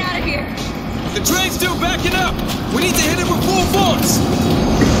 Gotta get out of here! The train's still backing up! We need to hit it with full force!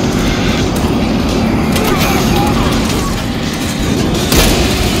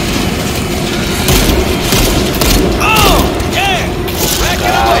 Oh! Yeah! Back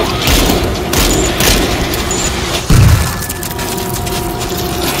it up!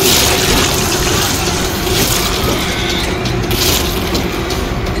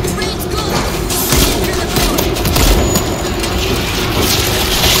 The train's going! Through the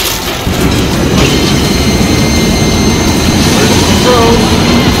floor!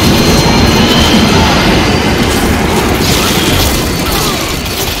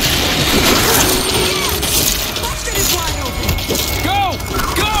 Exit is wide open. Go!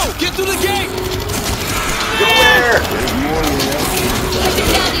 Go! Get through the gate! Go where? Push it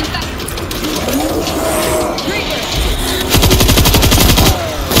down, you fat... Reaper!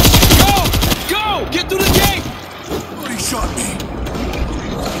 Go! Go! Get through the gate! Somebody shot me.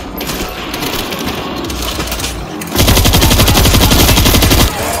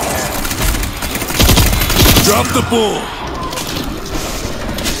 Drop the bull.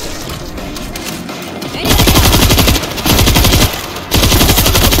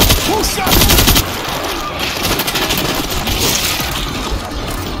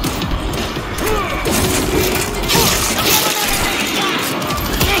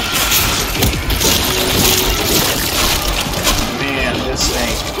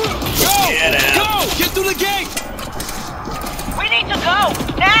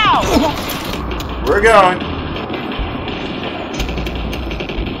 we're going.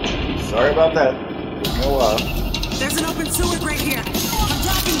 Sorry about that. Oh well. There's an open sewer right here. I'm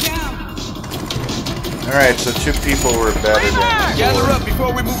dropping down. Alright, so 2 people were better than Gather up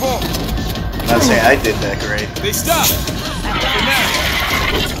before we move on. I'm not saying I did that great. They stopped.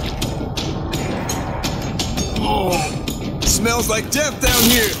 Oh, smells like death down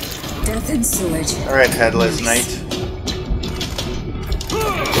here. Death and sewage. Alright, Headless Knight.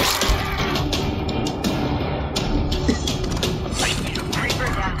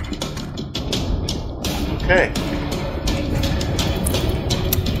 Okay.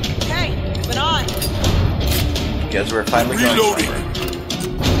 Okay, moving on. Guess we're finally going somewhere.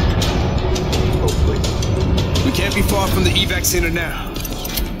 Hopefully. We can't be far from the evac center now.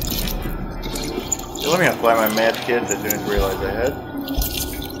 Let me apply my med kit. I didn't realize I had.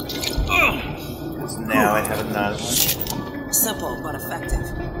 Because now I have another one. Simple but effective.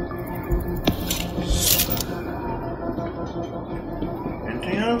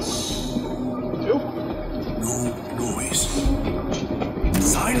 Anything else? Nope. No noise.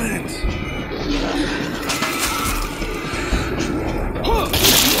 Silence.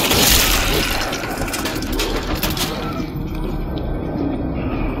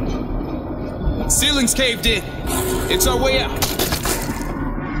 Ceiling's caved in. It's our way out.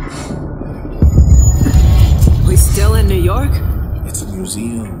 We still in New York? It's a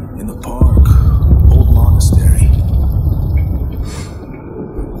museum in the park. Old monastery.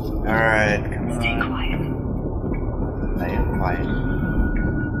 Alright, come on. Stay quiet. I am quiet.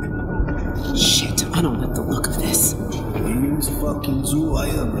 Shit, I don't like the look of this. Weirdest fucking zoo I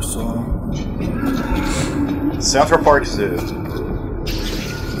ever saw. Central Park Zoo.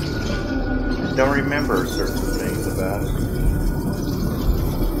 Don't remember certain things about it.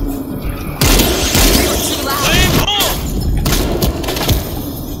 Too loud.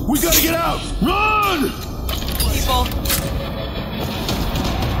 We gotta get out! Run! People.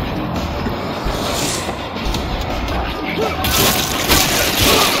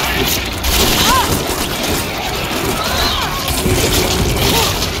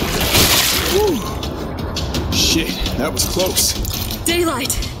 Shit, that was close.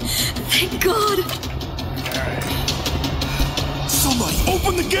 Daylight. Thank God. Somebody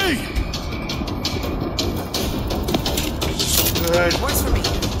open the gate! Good. Works for me.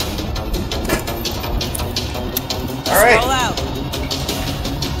 Alright. Roll out.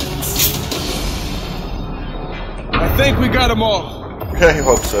 I think we got them all. I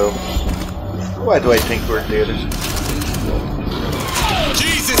hope so. Why do I think we're dead?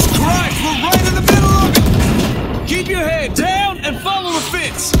 Jesus Christ, we're right in the middle of it! Keep your head down and follow the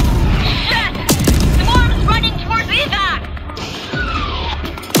fence! Shit! The worm's running towards evac!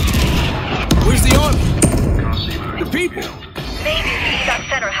 Where's the army? The people? Maybe the evac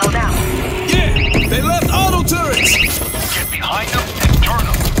center held out. Yeah, they left auto turrets! Get behind them and turn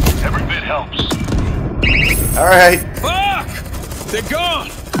them. Every bit helps. Alright. Fuck! They're gone!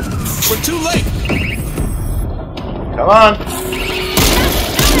 We're too late! Come on.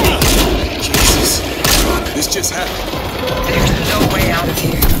 Jesus. This just happened. There's no way out of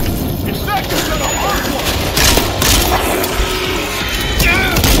here. Infector's got a hard one.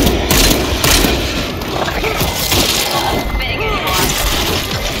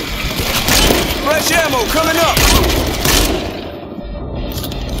 Fresh ammo coming up!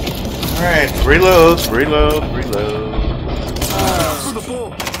 Alright, reload. For the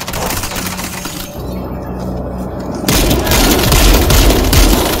ball!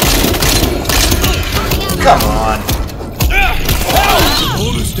 Come on.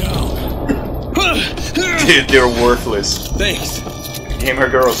 Hold us down. Dude, they're worthless. Thanks. Gamer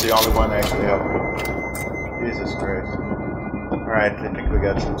Girl's the only one actually helping me. Jesus Christ. Alright, I think we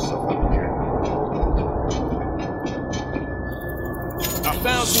got some stuff over here. I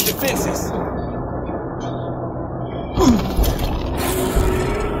found some defenses.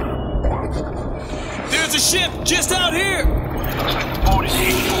 There's a ship just out here! Looks like the boat is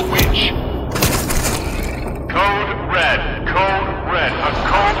heading to a winch. Code Red. Code Red. A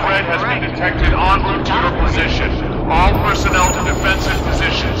Code Red has been detected en route to your position. All personnel to defensive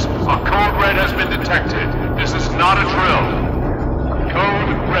positions. A Code Red has been detected. This is not a drill.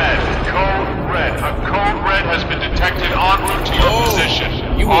 Code Red. Code Red. A Code Red has been detected en route to your position.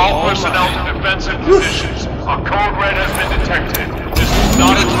 All personnel to defensive positions. A Code Red has been detected. This is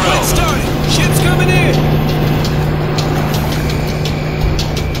not a drill. Let's start it! Ship's coming in!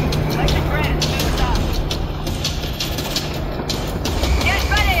 Electric Grant, shoot up. Get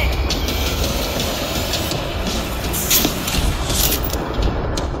ready!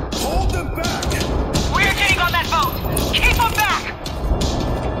 Hold them back! We're getting on that boat! Keep them back!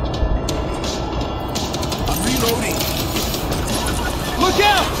 Reloading. Look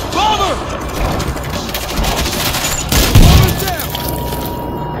out! Bomber! Bomber's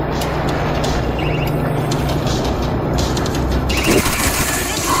down!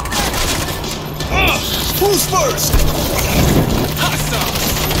 Who's first? Hostile!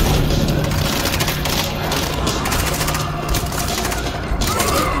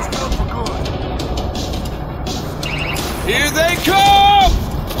 Here they come!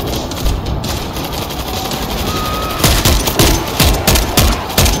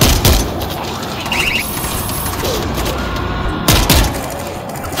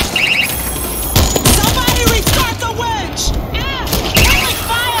 Somebody restart the winch! Yeah! Friendly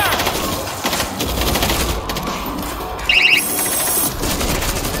fire!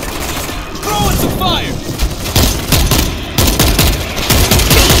 Throw it to fire!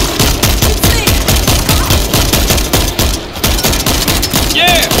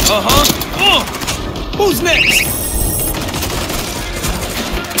 Yeah! Who's next?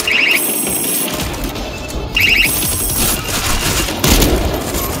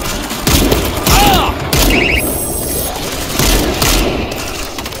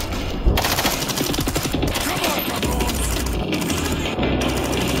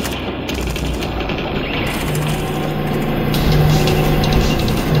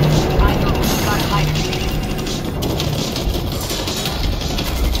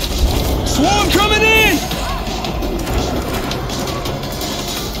 Swarm coming in!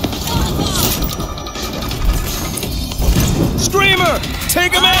 Screamer!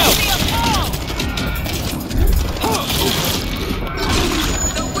 Take him out!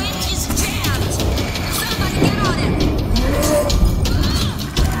 The winch is jammed! Somebody get on it!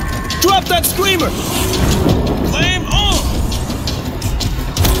 Drop that screamer! Flame on!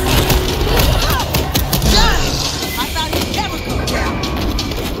 I thought he'd never go down.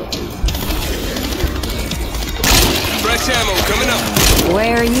 Fresh ammo coming up.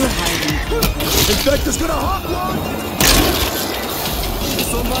 Where are you hiding? Infector's gonna hawk one!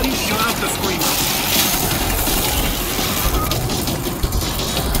 Somebody shut off the screamer.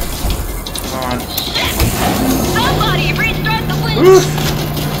 Come on. Somebody restart the winch! Oof.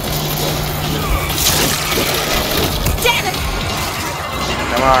 Damn it!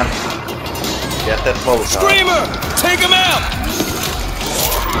 Come on. Get that boat out. Screamer! Take him out!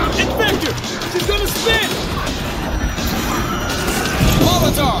 Infector! She's gonna spin!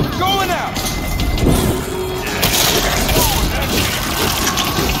 Molotov! Going out!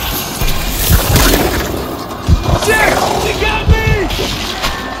 Jack! She got me!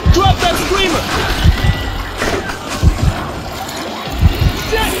 Drop that screamer!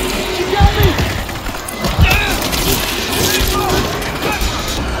 Jack! She got me!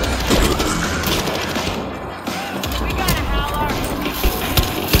 We got a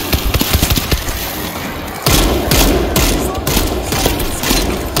howler!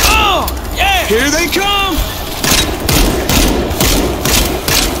 Oh! Yeah! Here they come!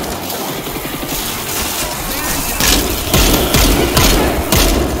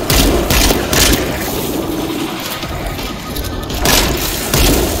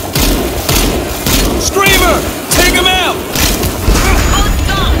 Screamer! Take him out!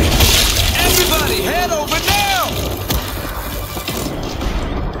 Everybody, head over now!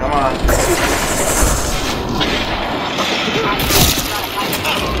 Come on.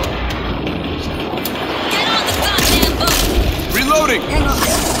 Get on the goddamn boat! Reloading! Hang on.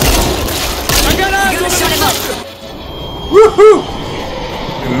 I got eyes You're on gonna shut him up! Woohoo!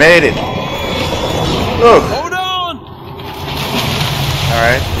 We made it. Look. Hold on!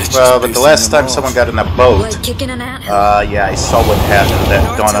 Alright. Well, but the last time someone got in a boat, Like kicking an ant? yeah, I saw what happened.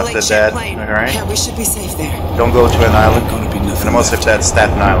 That Dawn of the Dead. Alright? Yeah, we should be safe there. Don't go to an island. Gonna be nothing And most of that's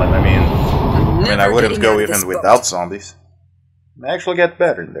Staten Island. I mean, I Never wouldn't getting go out of even this without boat. zombies. They actually get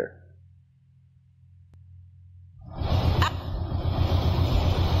better in there.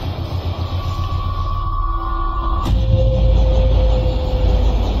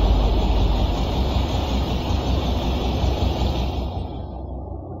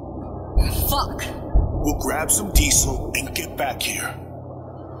 Fuck! We'll grab some diesel and get back here.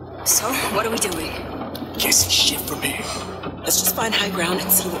 So, what are we doing? Can't see shit from here. Let's just find high ground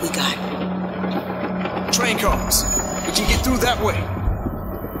and see what we got. Train cars. We can get through that way.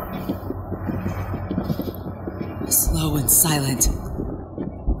 Slow and silent.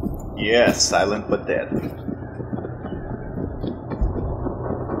 Yeah, silent but deadly.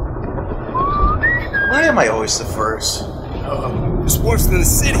 Why am I always the first? It's worse than the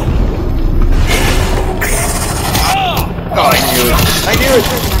city. Oh, I knew it. I knew it.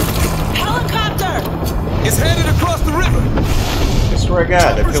 Helicopter! It's headed across the river. I swear to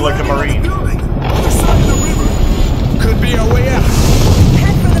God, I feel like a Marine. Building! Other side of the river! Could be our way out.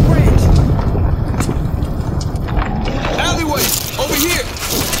 Head for the bridge. Alleyway, over here.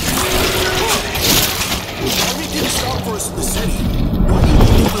 Army didn't stop for us in the city. Why do you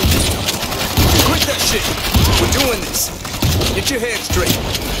think they will this time? Quit that shit. We're doing this. Get your head straight.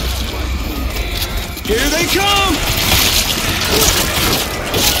 Here they come!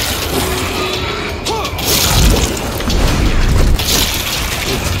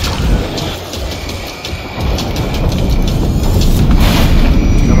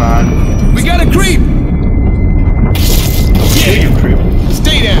 Come on. We got a creep! Yeah, you creep.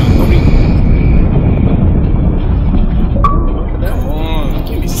 Stay down, homie. Come on,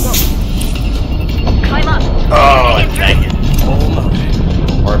 give me something. Climb up. Oh, dang it.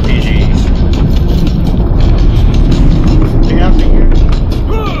 RPGs. Anything else in here?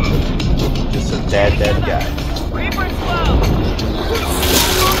 Just a dead guy. Reaper slow.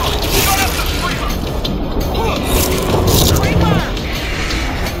 Reaper!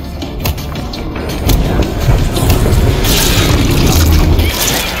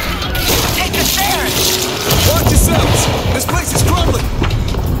 Take the stairs! Watch yourselves! This place is crumbling!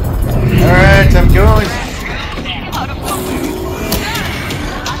 Alright, I'm going. Out of focus.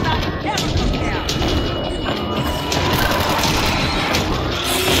 I'm not never come down.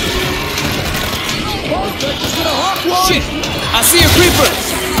 Shit! I see a creeper!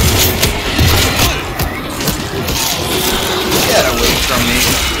 Get away from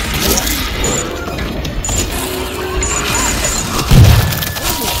me.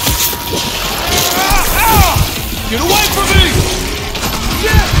 Get away from me!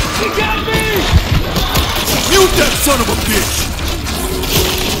 Yeah! He got me! Mute that son of a bitch!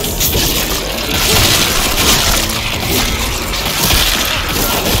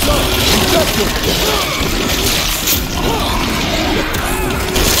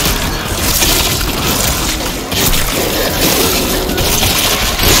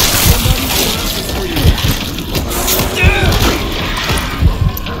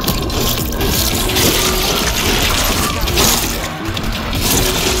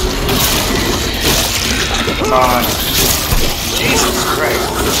 Come on. Jesus Christ.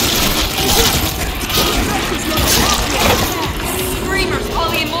 Screamers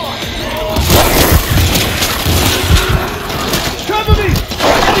calling in more. Cover me!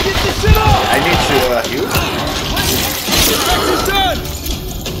 I gotta get this shit off! I need to heal. Infection's done!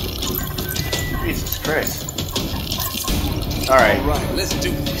 Jesus Christ. Alright, Alright, let's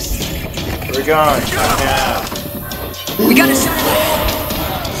do this. we're going. Yeah. We got a shot at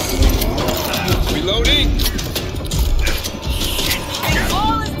Reloading! And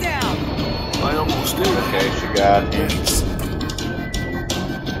all is down. I almost did. Okay, she got him.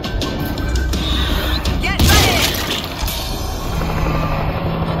 Get ready.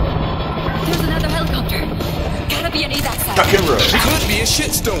 There's another helicopter. Gotta be an evac site. Tuck and roll. Could be a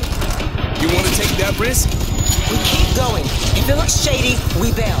shitstorm. You wanna take that risk? We keep going. If it looks shady,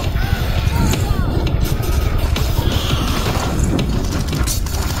 we bail.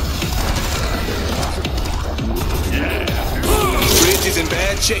 Bridge is in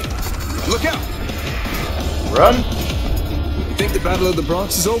bad shape. Look out! Run. You think the Battle of the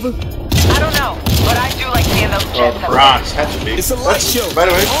Bronx is over? I don't know, but I do like seeing those Oh, jets. Bronx had to be. It's a light That's- show. By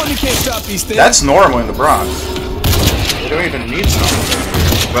the way, Army can't stop these things. that's normal in the Bronx. They don't even need zombies.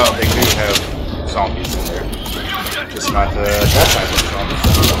 Well, they do have zombies in there. Just not that type of zombie.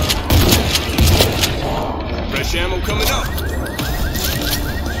 fresh ammo coming up.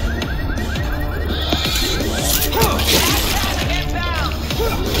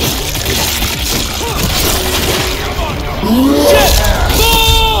 Shit!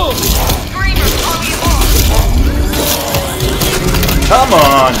 Move! Come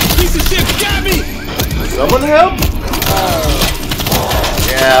on! Piece of shit got me! Someone help?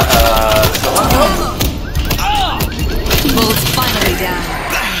 Yeah, someone help? Bull's finally down.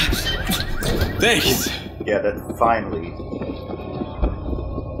 Thanks. Yeah, that finally.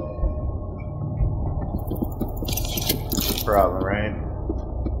 Problem, right?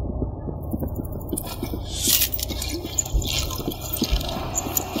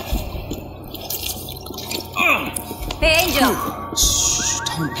 Hey, Angel. Shh,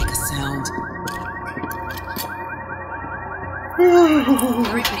 don't make a sound.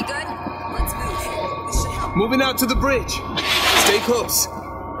 Are we pretty good? Let's move. Moving out to the bridge. Stay close.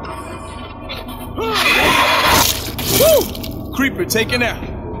 Woo! Creeper taken out.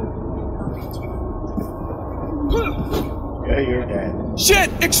 Yeah, you're dead. Shit!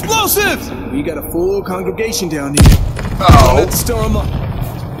 Explosives! We got a full congregation down here. Oh! Let's stir them up.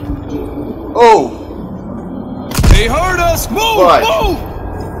 Oh! They heard us! Move! What? Move!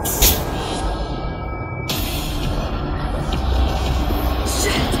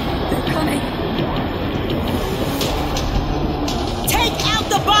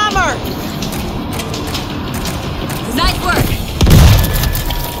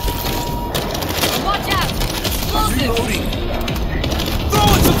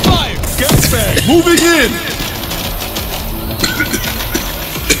 Moving in!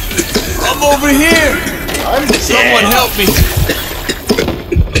 I'm over here! Someone help me!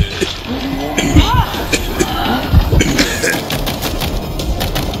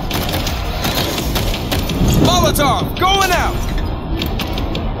 Molotov, going out!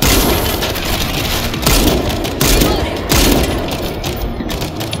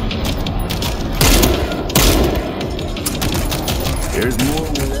 There's more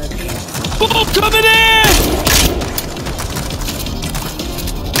where that is. Boom coming in!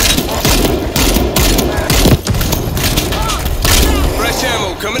 Fresh ammo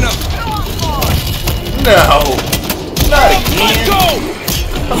coming up. No! Not again! Go!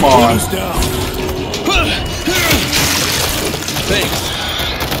 Come on! Thanks.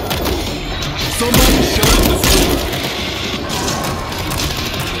 Somebody shut up the store.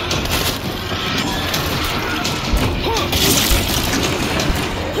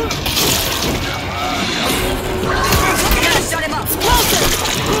 We gotta shut him up.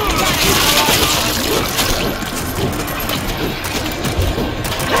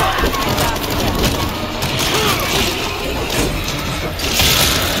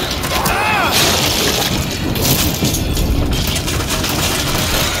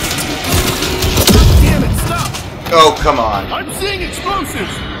 Damn it, stop! Oh, come on. I'm seeing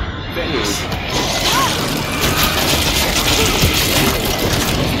explosives!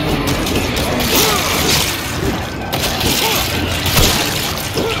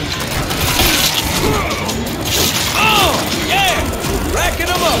 Oh, yeah! Racking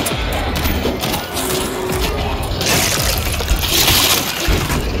them up!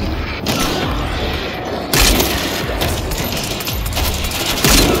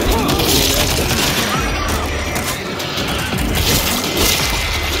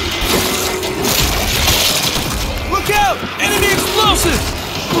 Look out! Enemy explosives!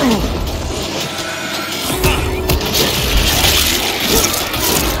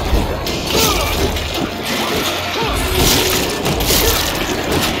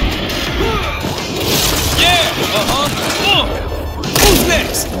 Who's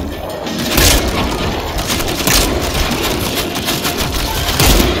next?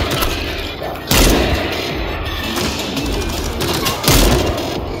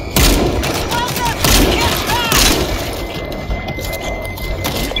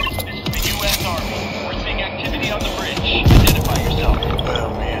 U.S. Army. We're seeing activity on the bridge. Identify yourself. Oh,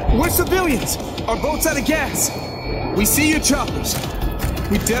 man. We're civilians. Our boat's out of gas. We see your choppers.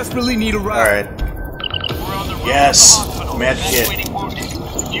 We desperately need a ride. Alright. We're on the road Yes. to the hospital. Med kit. Evacuating wounded.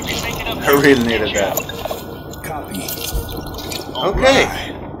 You can make it up. I really needed that. Copy. Okay.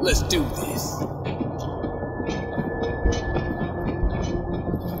 Right, let's do this.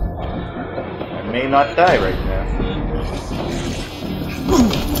 I may not die right now.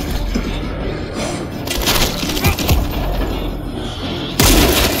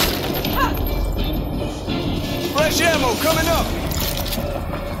 Fresh ammo coming up.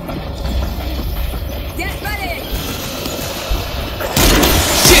 Get ready!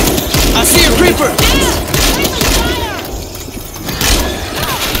 Shit! I see a creeper!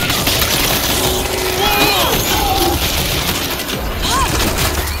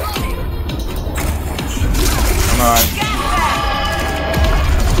 Come on.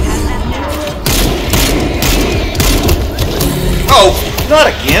 Oh, not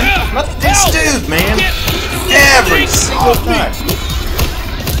again! Not this dude, man! Every single time!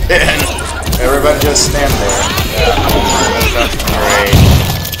 And everybody just stand there. Yeah, that's great.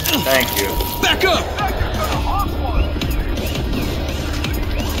 Thank you. Back up!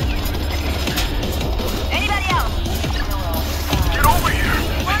 Anybody else? Get over here!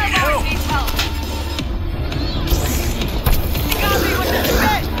 One of us needs help. You got me with this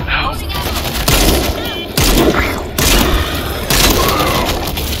bit!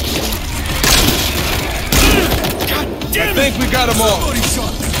 I think we got them all.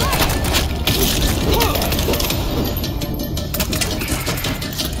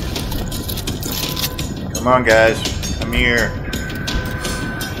 Come on, guys. Come here.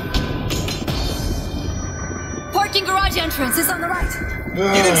 Parking garage entrance is on the right.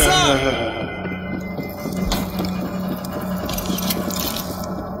 Get inside!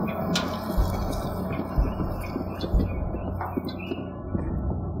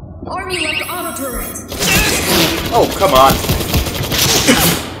 Army left auto turret. Oh, come on.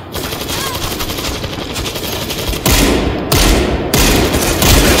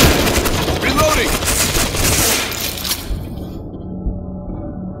 Reloading!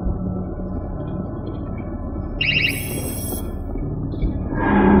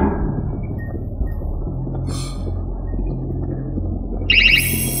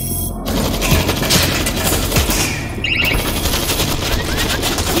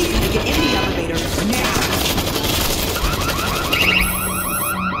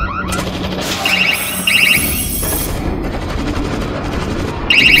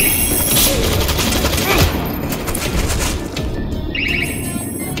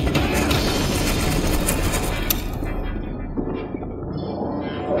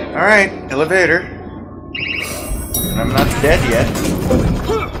 Alright, elevator. And I'm not dead yet.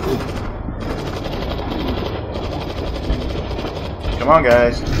 Come on,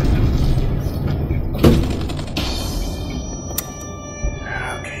 guys.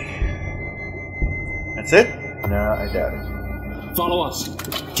 Okay. That's it? No, I doubt it. Follow us.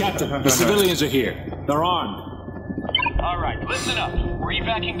 Captain, the civilians are here. They're armed. Alright, listen up. We're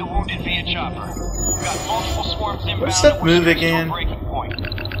evacuating the wounded via chopper. We've got multiple swarms inbound. What's that move again? Breaking point.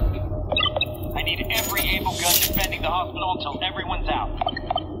 I need every able gun defending the hospital until everyone's out.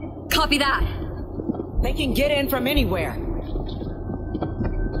 Copy that. They can get in from anywhere.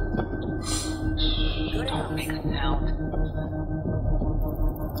 Don't make a sound.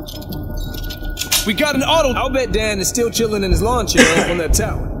 We got an auto. I'll bet Dan is still chilling in his lawn chair up on that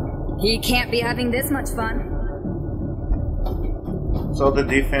tower. He can't be having this much fun. That's all the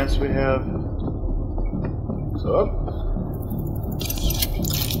defense we have. So up.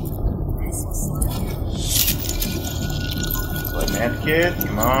 Like medkit,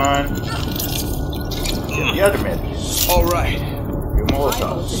 come on. Get the other medkit. Alright. Few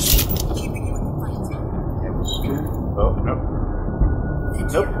Molotovs. Oh, nope.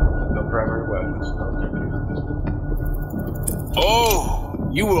 Nope. No primary weapons. No, thank you. Oh,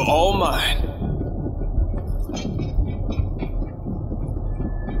 you were all mine.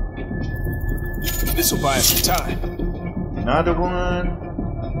 This'll buy us some time. Another one.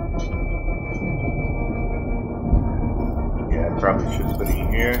 Yeah, I probably should put it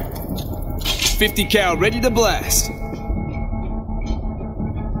in here. 50 cal ready to blast.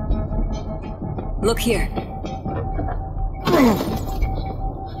 Look here.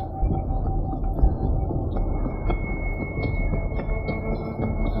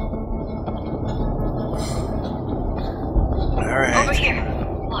 Alright. Over here.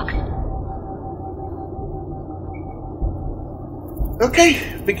 Look. Okay,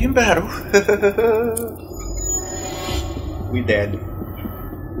 begin battle. We dead.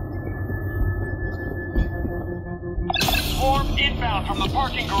 Swarm inbound from the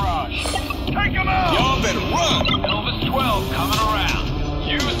parking garage. Take him out! Y'all better run. Elvis 12 coming around.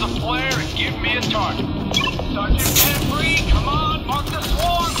 Use the flare and give me a target. Sergeant Penfrey, come on, mark the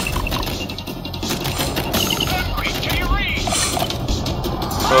swarm. Penfrey, can you read?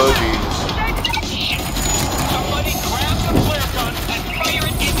 Oh, jeez. Shit. Somebody grab the flare gun and fire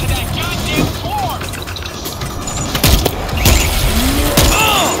it into that goddamn swarm.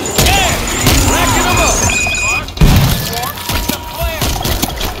 Oh, yeah! Racking them up. Mark the swarm with the flare.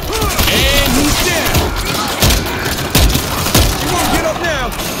 And he's down. You won't get up now.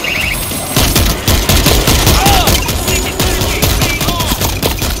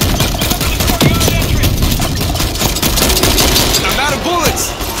 I'm out of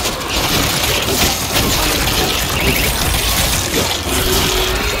bullets.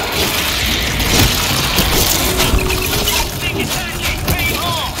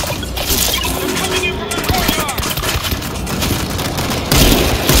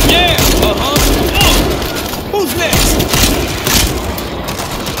 Yeah, Who's next?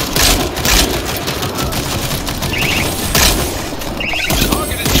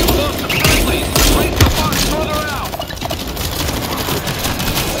 Target is too close to friendly. Place the box further out.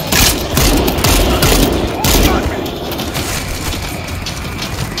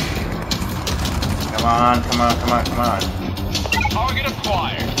 Come on, come on, come on, come on. Target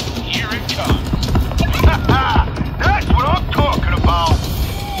acquired. Here it comes. That's what I'm talking about.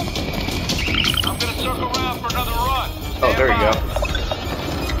 I'm gonna circle around for another run. Oh, there you go.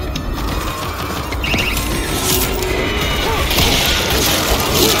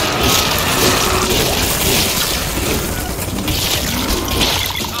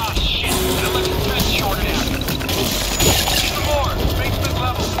 Ah, shit. That electric fence shorted out. Some more. Basement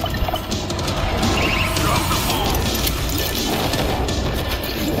level. Drop the ball.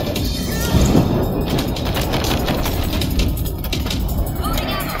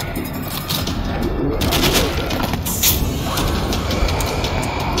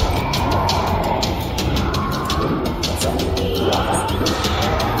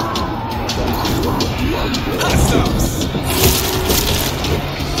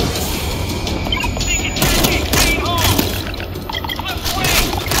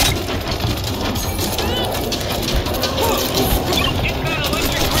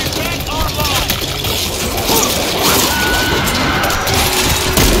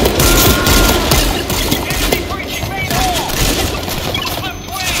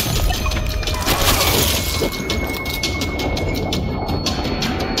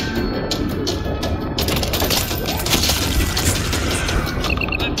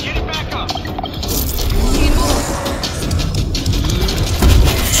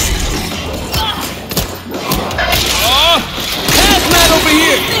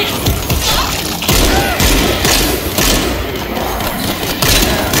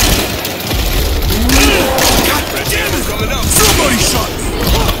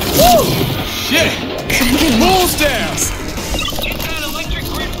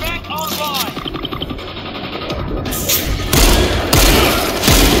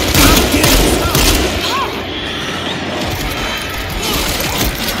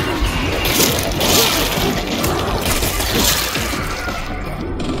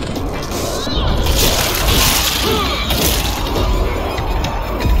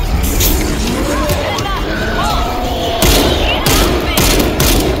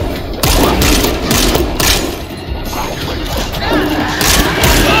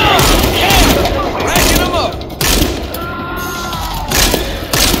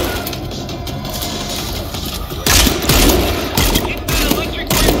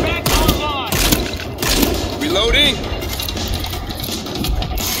 Reloading.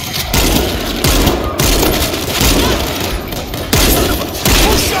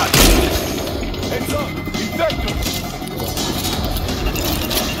 Full shot! Heads up! Infector!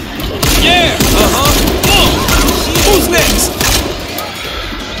 Yeah! Who's next?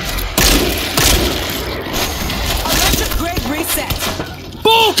 Electric grid reset.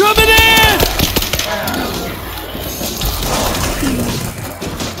 Bull coming in!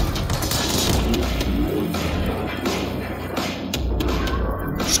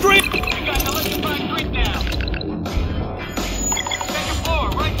 Scream! We got an electrified grid down. Second floor,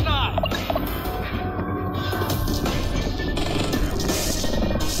 right side.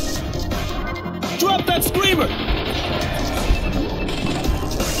 Drop that screamer!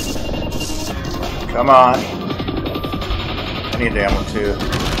 Come on. I need ammo too.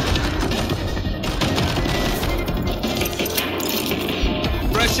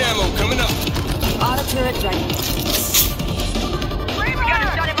 Fresh ammo coming up. Auto turret ready. We gotta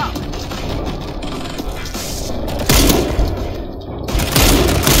shut him up.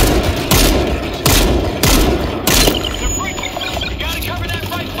 They're breaking. We gotta cover that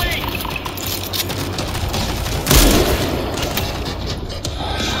right wing.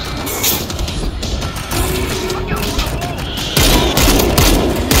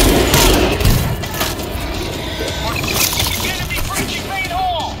 Enemy breaching main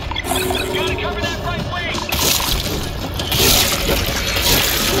hall. We gotta cover that right wing.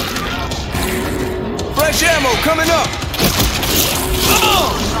 Fresh ammo coming up.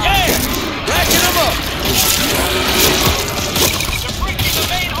 Oh! Yeah! Racking them up. They're breaching the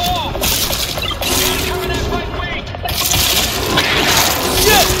main hall. We gotta cover that right wing.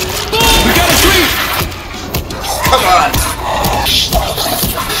 Shit! Boom! We got a creep! Come on!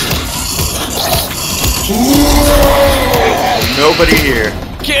 Nobody here.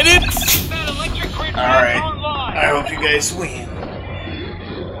 Get it? That electric grid Alright. online. I hope you guys win.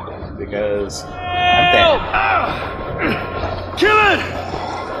 Because I'm dead. Kill it!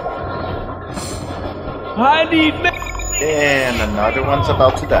 I need me. And another one's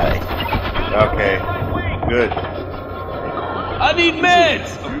about to die. Okay. Good. I need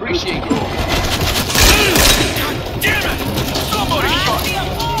meds. Appreciate you. Damn it! Somebody shot me.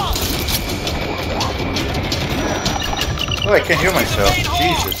 Oh, I can't heal myself.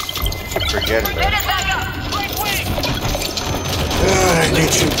 Jesus. Forget Get about it back up. Right wing. it. I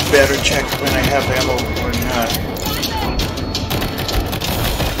need to better check when I have ammo or not.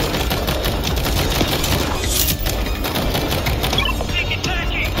 Take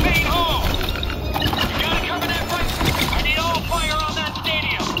attacking. Main hall. You gotta cover that right. I need all fire on that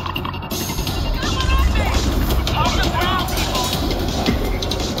stadium. Hold the ground,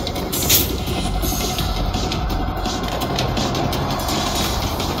 people.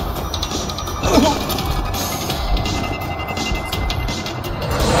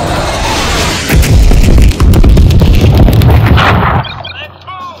 Let's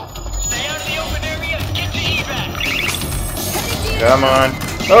move. Stay out of the open area and get to evac. Come on.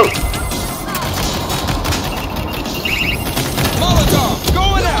 Oh! Molotov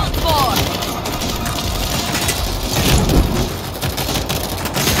going out.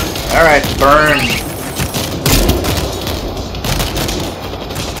 Alright, burn.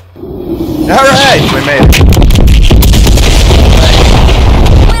 Alright, we made it.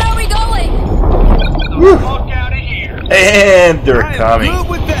 Where are we going? Walk out of here. And they're I am coming. good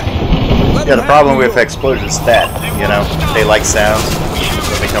with that. Let Yeah, them the problem have with me. explosions is that, you know, they like sounds,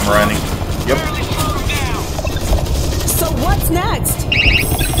 so they come running. Yep, Barely slowed down. So what's next?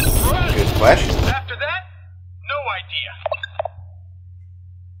 good question. After that, no idea.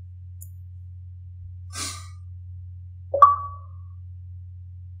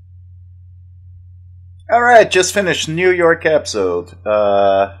 Alright, just finished New York episode.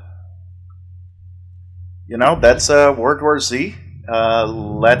 You know, that's World War Z.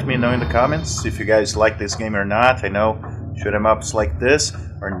 Let me know in the comments if you guys like this game or not. I know shoot 'em ups like this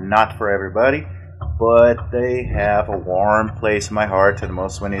are not for everybody, but they have a warm place in my heart, and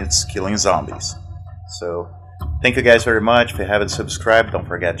most when it's killing zombies. So, thank you guys very much. If you haven't subscribed, don't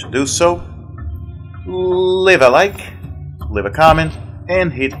forget to do so. Leave a like, leave a comment,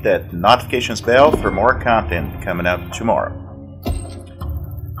 and hit that notifications bell for more content coming up tomorrow.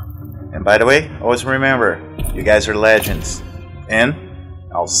 And by the way, always remember, you guys are legends, and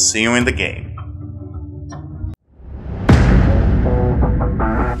I'll see you in the game.